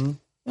 You know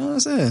what I'm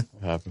saying?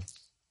 What happened?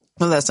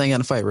 When the last time you got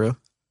in a fight, real?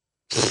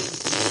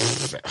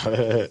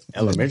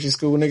 Elementary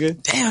school,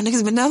 nigga. Damn,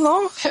 niggas been that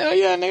long? Hell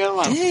yeah, nigga.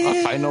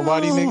 I fight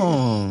nobody,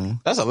 nigga.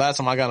 That's the last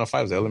time I got in a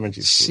fight was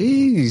elementary school.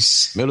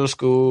 Jeez. Middle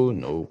school,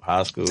 no.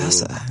 High school.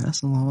 That's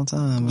a long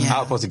time, man. I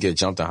was supposed to get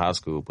jumped in high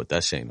school, but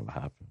that shit ain't never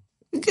happened.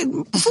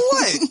 For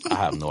what? I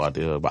have no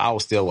idea, but I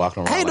was still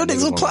walking around. I ain't know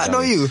niggas was plotting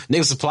on you.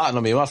 Niggas was plotting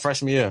on me my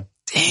freshman year.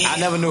 Damn. I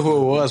never knew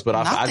who it was, but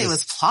I They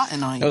was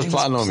plotting on you. It was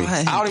plotting on me.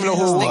 I don't even know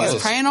who it was.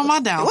 Niggas praying on my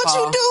downfall.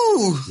 What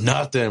you do?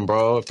 Nothing,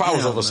 bro. It probably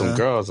was over some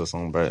girls or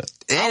something, but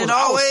And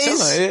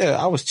always?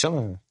 I was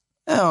chilling.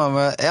 Yeah,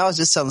 man. I was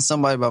just telling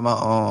somebody about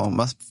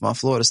my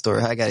Florida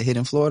story. How I got hit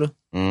in Florida.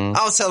 I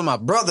was telling my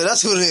brother.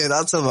 That's what it is.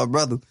 I was telling my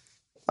brother.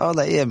 I was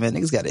like, yeah, man,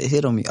 niggas got a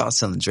hit on me. I was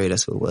telling Dre.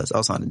 That's what it was. I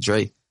was on the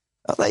Dre.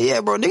 I was like,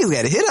 yeah, bro, niggas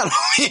got a hit out on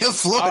me in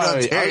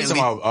Florida.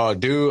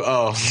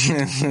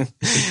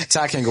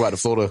 Ty can't go out to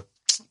Florida.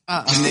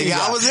 Nigga,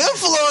 I was in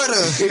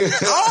Florida.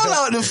 All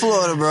out in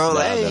Florida, bro.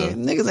 Like,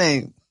 niggas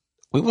ain't.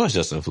 We was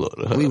just in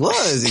Florida. We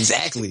was,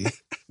 exactly.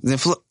 In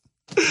Florida.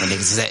 Where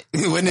niggas at?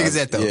 Where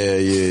niggas at, though?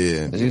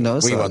 Yeah. But you know,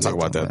 we ain't gonna talk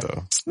about that,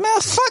 though.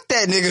 Man, fuck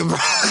that nigga, bro.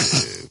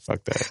 Yeah,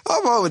 fuck that.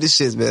 I'm wrong with this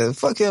shit, man.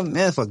 Fuck him.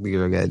 Man, fuck the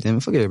girl, goddamn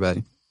it. Fuck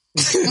everybody.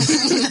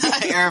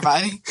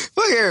 Everybody.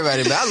 Fuck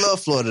everybody, man. I love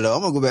Florida, though.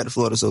 I'm gonna go back to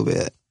Florida so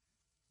bad.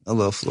 I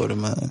love Florida,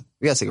 man.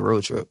 We gotta take a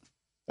road trip.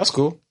 That's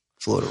cool.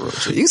 Florida road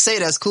trip. You say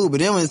that's cool, but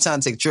then when it's time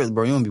to take trips,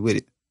 bro, you won't be with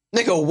it.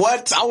 Nigga,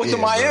 what? I went to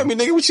Miami,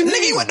 bro. Nigga. What you mean?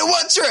 Nigga, you went to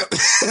one trip.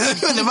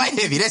 You went to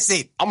Miami. That's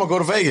it. I'm gonna go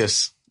to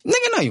Vegas.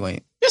 Nigga, no, you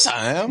ain't. Yes,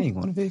 I am. You ain't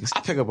going to Vegas. I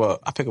pick up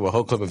a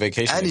whole clip of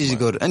vacation. I need you to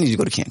go to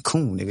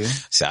Cancun, nigga.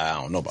 See, I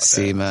don't know about that.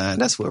 See, man,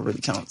 that's what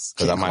really counts.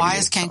 Why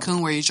is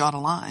Cancun where you draw the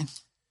line?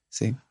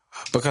 See,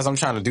 because I'm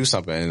trying to do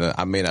something, and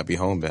I may not be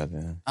home by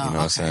then. You know what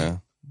I'm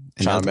saying?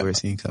 And that's where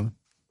he ain't coming.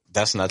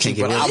 That's not true,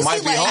 but I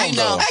might be home,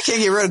 though. I can't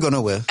get ready to go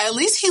nowhere. At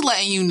least he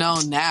letting you know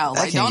now.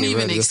 Like, don't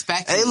even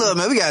expect it. Hey, look,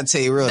 man, we gotta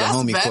tell you real the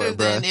homie That's court, better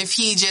bro. than if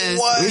he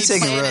just we be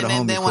taking real planning the homie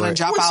and then want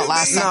to court. drop out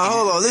last second. No,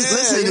 hold on.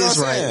 Listen to this,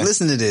 right?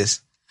 Listen to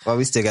this. Well,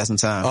 we still got some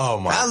time. Oh,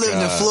 my God. I lived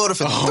in Florida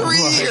for 3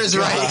 years,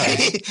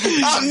 right?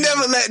 I've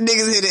never let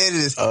niggas hit the end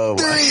of this. 3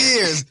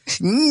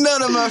 years.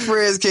 None of my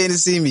friends came to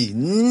see me.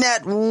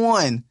 Not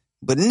one.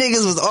 But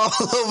niggas was all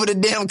over the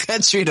damn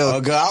country, though. Oh,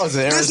 God, I was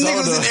in Arizona. This nigga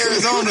was in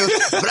Arizona,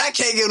 but I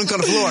can't get him to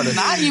come to Florida.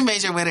 Now you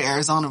made your way to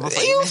Arizona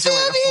before you made your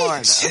way to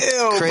Florida.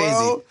 Chill, crazy.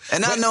 Bro.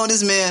 And I know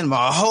this man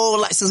my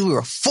whole life since we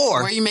were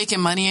 4. Were you making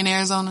money in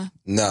Arizona?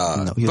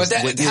 No, he was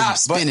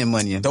spending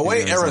money. The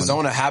way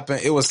Arizona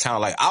happened, it was kind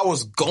of like I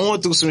was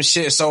going through some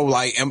shit. So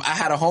like, I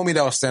had a homie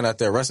that was standing out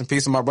there. Rest in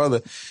peace to my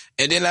brother.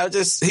 And then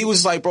he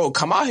was like, "Bro,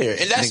 come out here."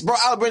 And that's, bro.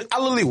 I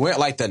literally went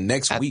like the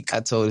next week. I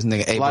told this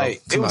nigga, "Hey,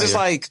 like, bro, it was just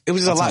like it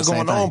was a lot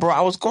going on, bro.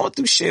 I was going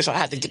through shit, so I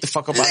had to get the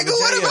fuck up out of Virginia.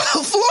 What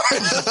about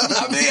Florida?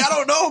 I mean, I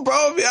don't know,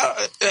 bro.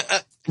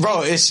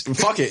 Bro, it's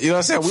fuck it. You know what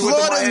I'm saying?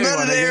 Florida's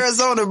better than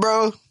Arizona,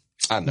 bro.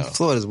 I know.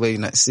 Florida's way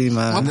nice. See,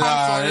 man. What part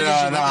of Florida did you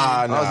live in?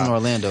 I was in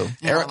Orlando.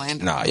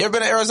 Nah, you ever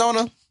been to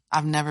Arizona?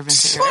 I've never been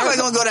to Arizona. Why am I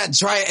gonna go that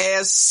dry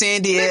ass,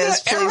 sandy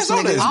ass place?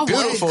 Arizona is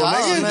beautiful,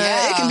 nigga.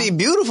 Yeah. It can be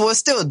beautiful. It's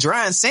still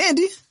dry and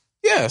sandy.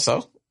 Yeah,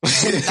 so.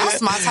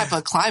 That's my type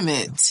of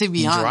climate, to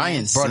be honest. Dry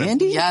and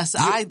sandy? Yes,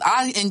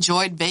 I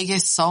enjoyed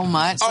Vegas so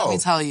much. Let me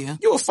tell you.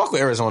 You would fuck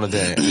with Arizona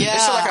then. Yeah,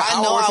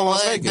 I know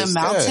I would. The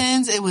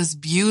mountains, it was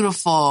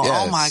beautiful.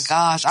 Yes. Oh my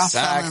gosh, I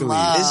fell in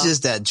love. It's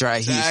just that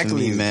dry heat for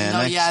me, man.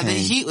 No, the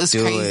heat was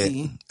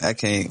crazy. I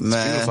can't,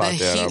 man. The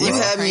heat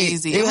was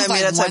crazy. It was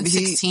like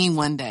 116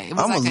 one day. It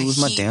was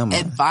like a heat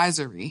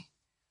advisory.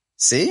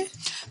 See?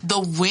 The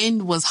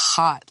wind was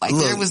hot. Like,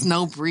 there was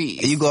no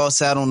breeze. You go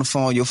outside on the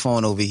phone, your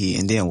phone overheat,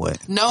 and then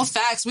what? No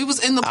facts. We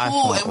was in the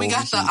pool, and we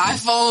got the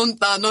iPhone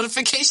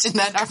notification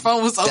that our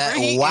phone was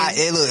overheating.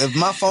 Hey, look, if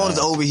my phone is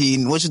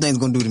overheating, what you think it's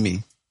going to do to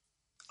me?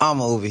 I'm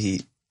going to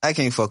overheat. I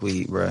can't fuck with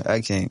heat, bro.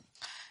 I can't.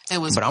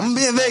 But I'm going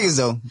to be in Vegas,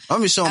 though. I'm going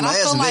to be showing my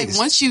ass in Vegas.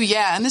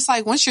 And it's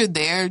like, once you're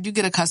there, you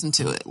get accustomed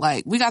to it.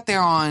 Like, we got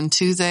there on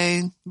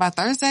Tuesday. By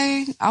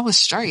Thursday, I was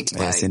straight.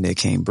 Ass in there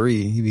can't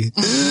breathe. He be...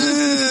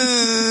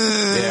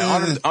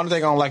 Yeah, only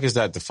thing I don't like is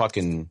that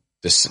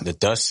the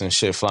dust and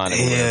shit flying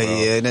everywhere.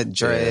 Yeah, that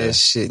dry ass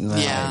shit. Man.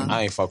 Yeah.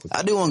 I ain't fuck with that.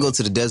 I do want to go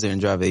to the desert and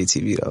drive an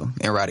ATV, though.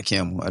 And ride a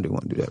camel. I do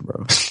want to do that,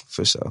 bro.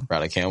 For sure.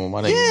 Ride a camel,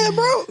 my nigga? Yeah,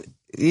 bro.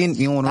 You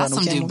don't want to ride no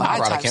camel? That's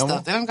some Dubai type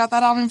stuff. They don't got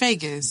that out in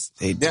Vegas.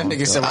 That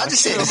nigga said, I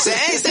just said, I ain't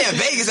saying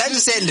Vegas. I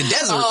just said in the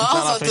desert. I was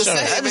about to say,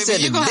 I just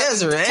said the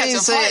desert. I ain't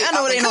saying, I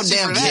know there ain't no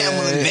damn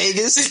camel in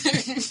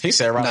Vegas. He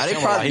said ride a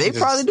camel. They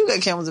probably do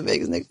got camels in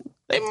Vegas, nigga.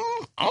 I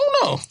don't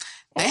know.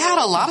 They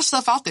had a lot of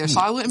stuff out there, so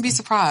I wouldn't be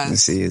surprised.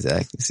 See,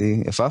 exactly.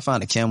 See, if I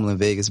find a camel in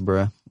Vegas,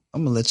 bruh,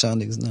 I'm gonna let y'all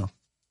niggas know.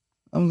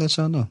 I'm gonna let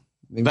y'all know.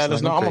 Maybe Let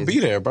us know. I'm gonna be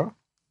there, bro.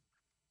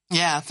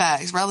 Yeah,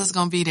 facts. Rella's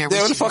gonna be there.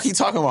 Yeah, what the fuck he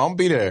talking about? I'm gonna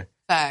be there.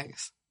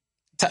 Facts.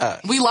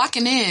 We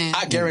locking in.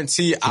 I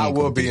guarantee I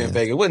will be in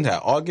Vegas. Wasn't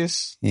that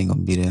August? He ain't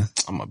gonna be there.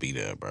 I'm gonna be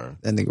there, bro.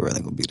 That nigga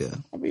really gonna be there.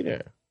 I'll be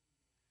there.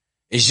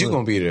 Is you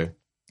gonna be there?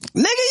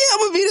 Nigga, yeah, I'm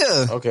gonna be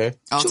there. Okay.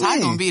 Oh, Ty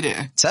gonna be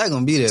there. Ty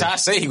gonna be there. Ty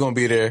say he gonna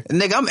be there.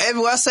 Nigga, I'm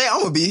everywhere I say I'm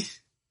gonna be.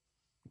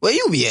 Where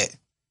you be at?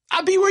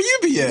 I be where you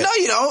be at. No,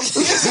 you don't.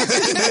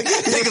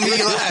 Nigga be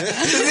lying.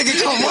 This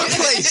nigga come one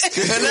place,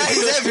 and now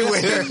he's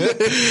everywhere.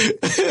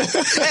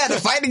 I had to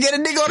fight to get a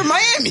nigga go to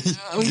Miami.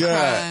 Oh,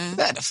 God.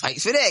 I had to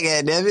fight for that,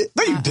 goddammit.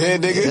 No, you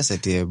dead, nigga. Yes, I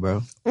did,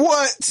 bro.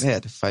 What? I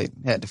had to fight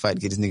to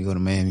get this nigga go to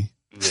Miami.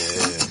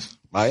 Yeah.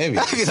 Miami.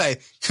 I be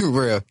like,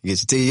 real. You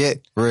get your ticket yet?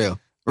 Real.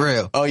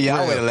 Oh, yeah,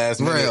 real. I waited last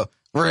minute.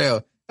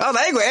 Real. I was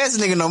like, I ain't gonna ask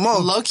this nigga no more.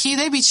 Low key,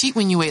 they be cheap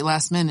when you wait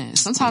last minute.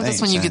 Sometimes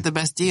that's when you get the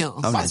best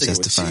deals. I'm not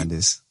justifying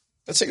this.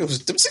 Them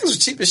tickets was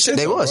cheap as shit.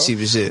 They was cheap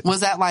as shit. Was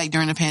that like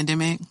during the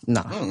pandemic?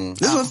 Nah.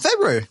 This was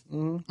February.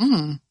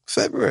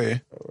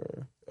 February.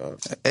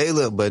 Hey,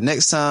 look, but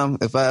next time,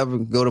 if I ever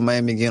go to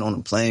Miami again on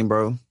a plane,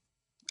 bro,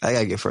 I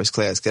gotta get first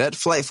class. Cause that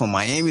flight from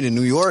Miami to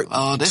New York.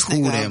 Oh, this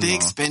nigga a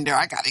big spender.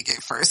 I gotta get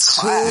first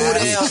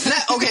class.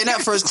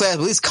 Not first class,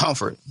 but at least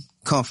comfort.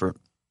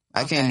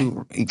 I can't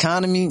do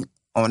economy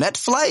on that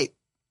flight.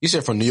 You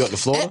said from New York to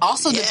Florida? It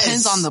also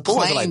depends on the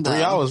plane, like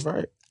 3 hours,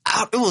 right?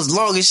 It was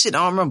long as shit. I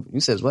don't remember. You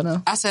said what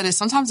now? I said it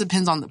sometimes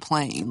depends on the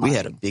plane. We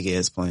had a big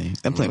ass plane.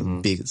 That plane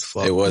was big as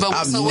fuck. It was. But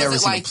I've so never was it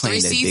seen like a plane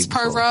 3 that seats big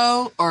per before.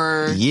 row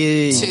or 2?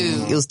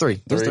 It was 3.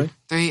 It was 3.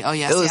 3? Oh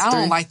yeah. It See, was I 3.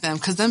 don't like them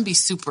because them be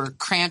super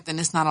cramped and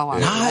it's not a lot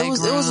of Nah, leg it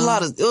was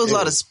room. a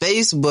lot of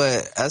space,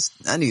 but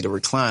I need to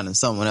recline in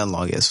something on that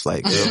long ass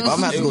flight. If I'm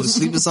gonna have to go to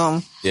sleep or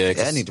something,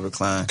 I need to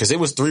recline. Cause it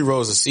was 3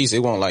 rows of seats. It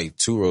wasn't like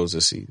 2 rows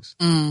of seats.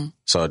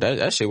 So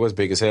that shit was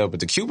big as hell.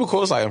 But the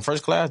cubicles, like in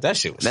first class, that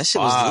shit was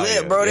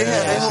lit, bro. They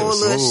had that whole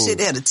little shit.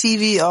 They had a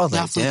TV. I was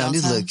like, damn,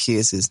 these little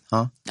kids is,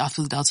 huh? Y'all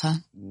flew Delta?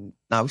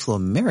 Nah, we flew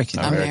American.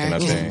 I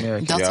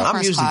think. Delta I'm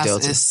first usually class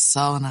Delta. is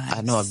so nice.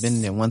 I know, I've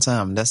been there one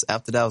time.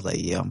 After that, I was like,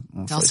 yeah,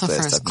 I'm Delta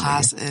first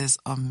class is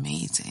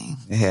amazing.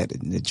 They had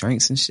the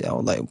drinks and shit. I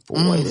was like, boy,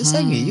 I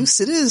can get used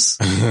to this.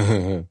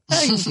 I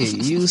can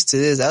get used to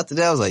this. After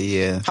that, I was like,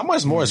 yeah. How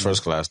much more is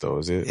first class though?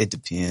 Is it? It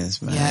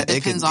depends, man. Yeah, it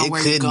depends on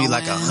where you're It could be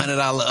like going.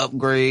 $100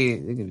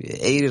 upgrade. It could be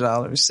 $80,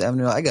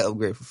 $70. I got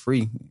upgrade for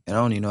free, and I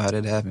don't even know how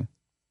that happened.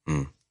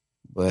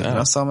 But when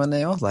I saw my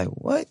name, I was like,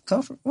 what?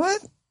 Comfort?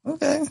 What?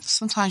 Okay.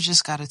 Sometimes you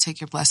just gotta take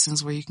your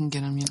blessings where you can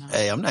get them, you know.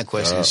 Hey, I'm not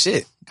questioning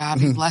shit. God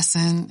be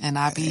blessing and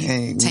I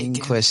be taking.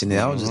 Questioning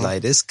it. I was just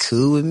like, this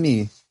cool with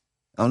me.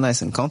 I'm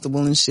nice and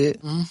comfortable and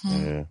shit.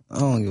 Yeah. I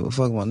don't give a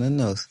fuck about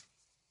nothing else.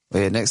 But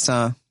yeah, next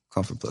time,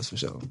 Comfort Plus for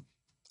sure.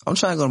 I'm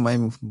trying to go to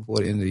Miami before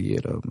the end of the year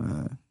though,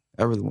 man.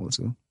 I really want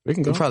to. We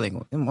can go. Probably ain't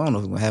gonna, I don't know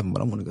if it's gonna happen,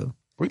 but I want to go.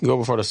 We can go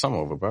before the summer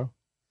over, bro.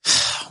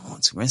 I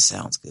want to. It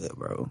sounds good,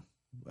 bro.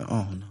 But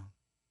I don't know.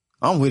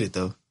 I'm with it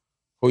though.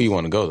 Who you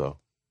want to go though?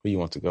 Who you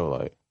want to go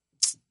like?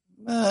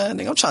 Man,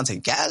 nigga, I'm trying to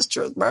take gas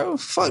truck, bro.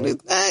 Fuck this.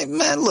 Hey,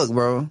 man, look,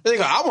 bro.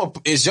 Nigga,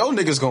 is your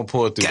niggas gonna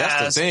pull through?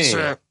 That's the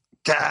thing.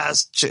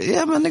 Gas truck.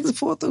 Yeah, man, niggas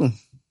pull through.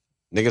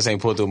 Niggas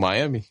ain't pulled through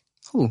Miami.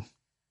 Who?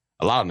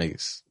 A lot of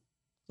niggas.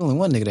 Only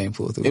one nigga that ain't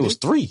pulled through. It was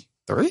 3.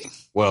 3?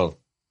 Well,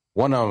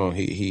 one of them,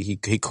 he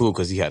cool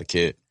because he had a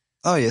kid.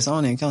 Oh, yes, I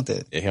don't even count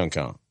that. Yeah, he don't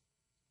count.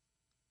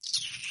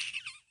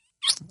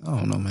 I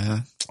don't know,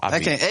 man. I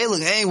can't. Hey,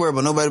 look, I ain't worried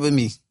about nobody but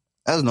me.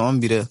 I just know I'm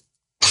gonna be there.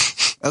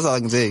 That's all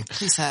I can say.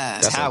 He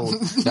said,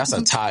 that's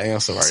a tie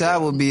answer right Ty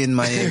will be in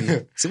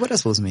Miami. See, what that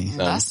supposed to mean?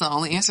 that's the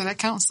only answer that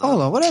counts. Though.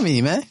 Hold on, what that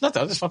mean, man?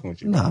 Nothing, I'm just fucking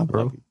with you. Nah,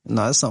 bro.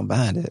 Nah, there's something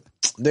behind it.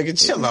 Nigga,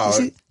 chill out.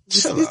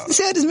 Chill out. You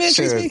see how this man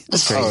treats me?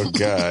 That's crazy. Oh,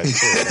 God.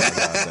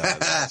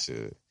 Nah,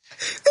 shit.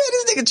 Hey,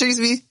 this nigga treats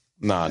me.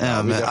 Nah,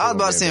 man. I was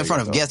about to say in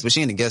front of guests, but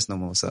she ain't a guest no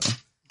more, so.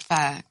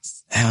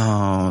 Facts.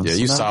 Yeah,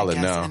 you solid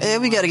now. Hey,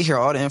 we gotta hear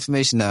all the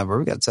information now, bro.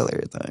 We gotta tell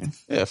everything.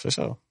 Yeah, for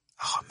sure.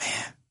 Oh,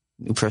 man.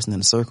 New person in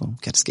the circle.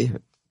 Kinda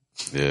scared.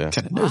 Yeah.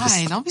 Kinda nervous.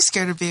 Why? Don't be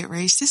scared of bed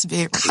rage. This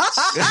bed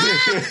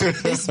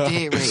rage. This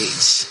bed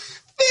rage.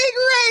 Big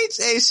rage.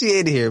 Hey, she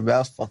in here, but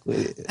I'll fuck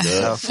with it.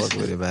 I'll fuck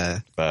with it,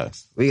 man.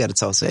 Fast. We gotta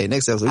talk. Hey,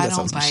 next episode, we I gotta talk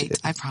don't some bite.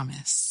 shit. I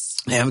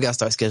promise. Man, we gotta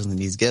start scheduling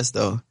these guests,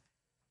 though.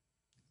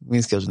 We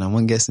ain't scheduling not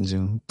one guest in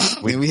June.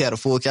 We had a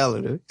full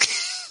calendar.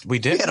 We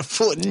did? We had a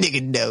full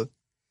nigga, though.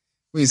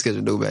 We ain't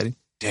scheduled nobody.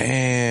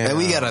 Damn. Man,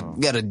 we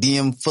got a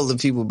DM full of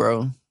people,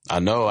 bro. I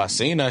know. I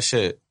seen that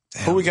shit.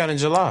 Damn. Who we got in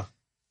July?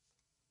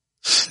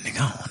 Nigga,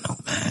 I don't know,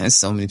 man. There's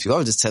so many people. I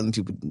was just telling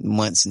people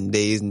months and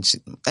days and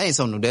shit. I ain't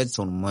telling no dad,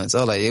 told them months. I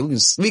was like, yeah,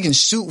 we can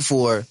shoot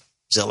for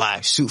July,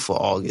 shoot for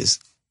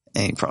August. I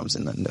ain't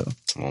promising nothing, though.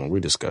 Come on,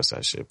 we discussed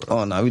that shit, bro.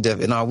 Oh, no, we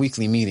definitely, in our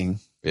weekly meeting,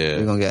 Yeah.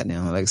 we're gonna get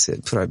down, like I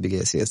said, put our big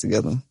ass heads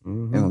together.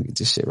 We're gonna get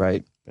this shit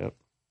right. Yep.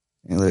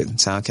 And look,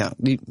 sound count.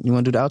 You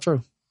wanna do the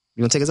outro?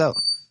 You wanna take us out?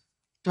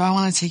 Do I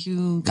want to take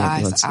you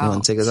guys out? You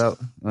wanna take us out?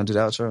 You wanna do the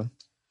outro?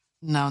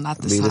 No, not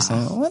this Lead time. us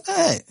on? What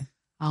not?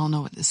 I don't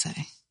know what to say.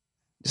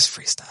 Just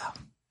freestyle.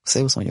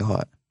 Say what's on your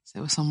heart. Say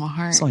what's on my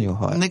heart. What's on your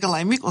heart? Nigga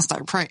like me gonna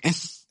start praying.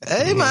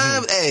 Hey,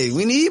 man. Hey,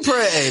 we need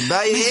prayer. Hey,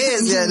 bow your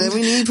heads. Yeah,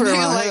 we need prayer.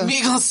 Nigga like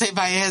me gonna say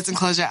bow your heads and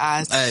close your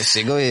eyes. Hey,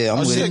 shit, go ahead. I'm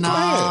with it. Go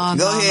ahead.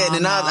 Go ahead,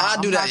 and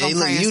I'll do that. Hey,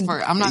 look, you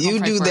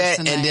do that,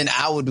 and then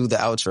I will do the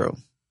outro.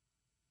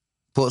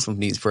 Portsmouth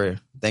needs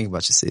prayer. Think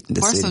about your city.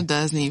 Portsmouth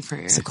does need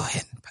prayer. So go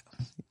ahead.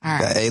 All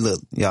right. Hey,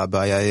 look, y'all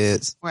bow your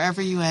heads.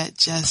 Wherever you at,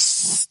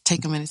 just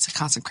take a minute to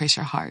consecrate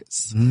your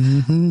hearts.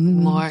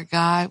 Mm-hmm. Lord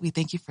God, we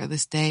thank you for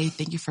this day.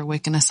 Thank you for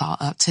waking us all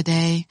up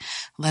today,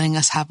 letting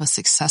us have a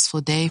successful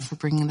day, for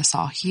bringing us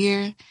all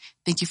here.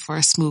 Thank you for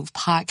a smooth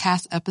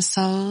podcast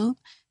episode.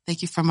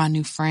 Thank you for my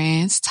new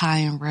friends, Ty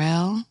and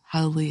Rel.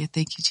 Hallelujah.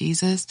 Thank you,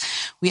 Jesus.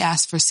 We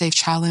ask for safe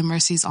traveling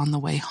mercies on the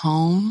way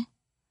home.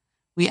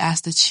 We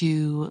ask that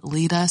you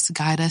lead us,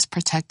 guide us,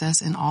 protect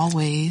us in all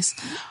ways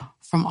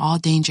from all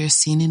dangers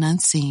seen and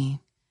unseen.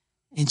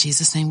 In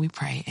Jesus' name we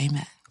pray.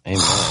 Amen. Amen.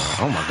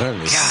 Oh my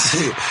goodness.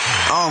 God,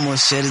 I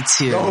almost shed a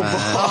tear, man.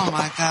 Oh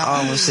my God. I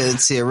almost shed a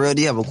tear. Real,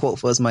 do you have a quote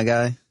for us, my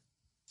guy?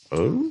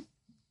 Oh?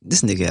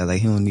 This nigga act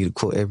like he don't need a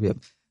quote every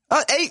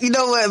episode. Hey, you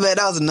know what, man?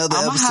 That was another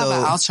episode. I'm gonna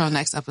have an outro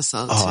next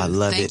episode, too. Oh, I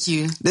love it. Thank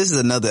you. This is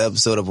another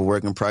episode of A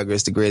Work in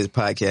Progress, the greatest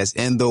podcast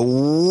in the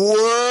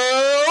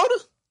world.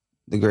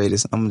 The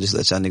greatest. I'm gonna just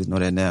let y'all niggas know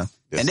that now.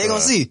 Yes, and they gonna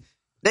see.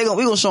 We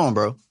gonna show them,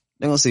 bro.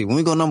 They gonna see. When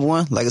we go number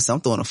one, like I said,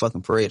 I'm throwing a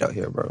fucking parade out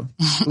here, bro.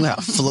 We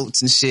got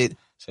floats and shit.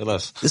 Say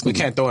less. We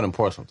can't throw it in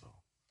Portsmouth, though.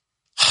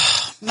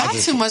 Not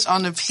too much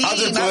on the P. Not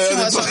too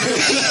much on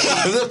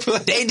the P.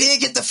 They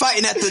did get to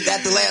fighting at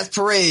the last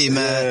parade,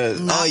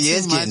 man. Not Oh yeah,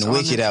 it's too getting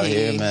much wicked on out the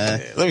here, P. man.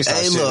 Yeah, let me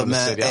start shitting on the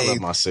city. I love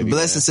my city,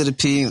 Blessings to the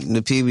P.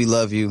 The P, we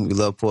love you. We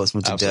love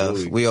Portsmouth to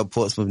Absolutely. death. We are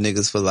Portsmouth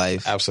niggas for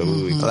life.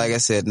 Absolutely. Like I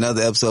said,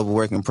 another episode of A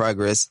Work in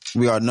Progress.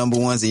 We are number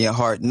ones in your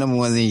heart, number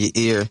ones in your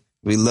ear.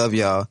 We love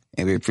y'all,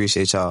 and we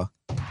appreciate y'all.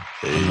 Peace.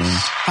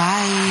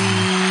 Bye.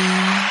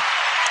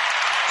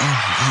 Oh,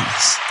 my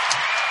goodness.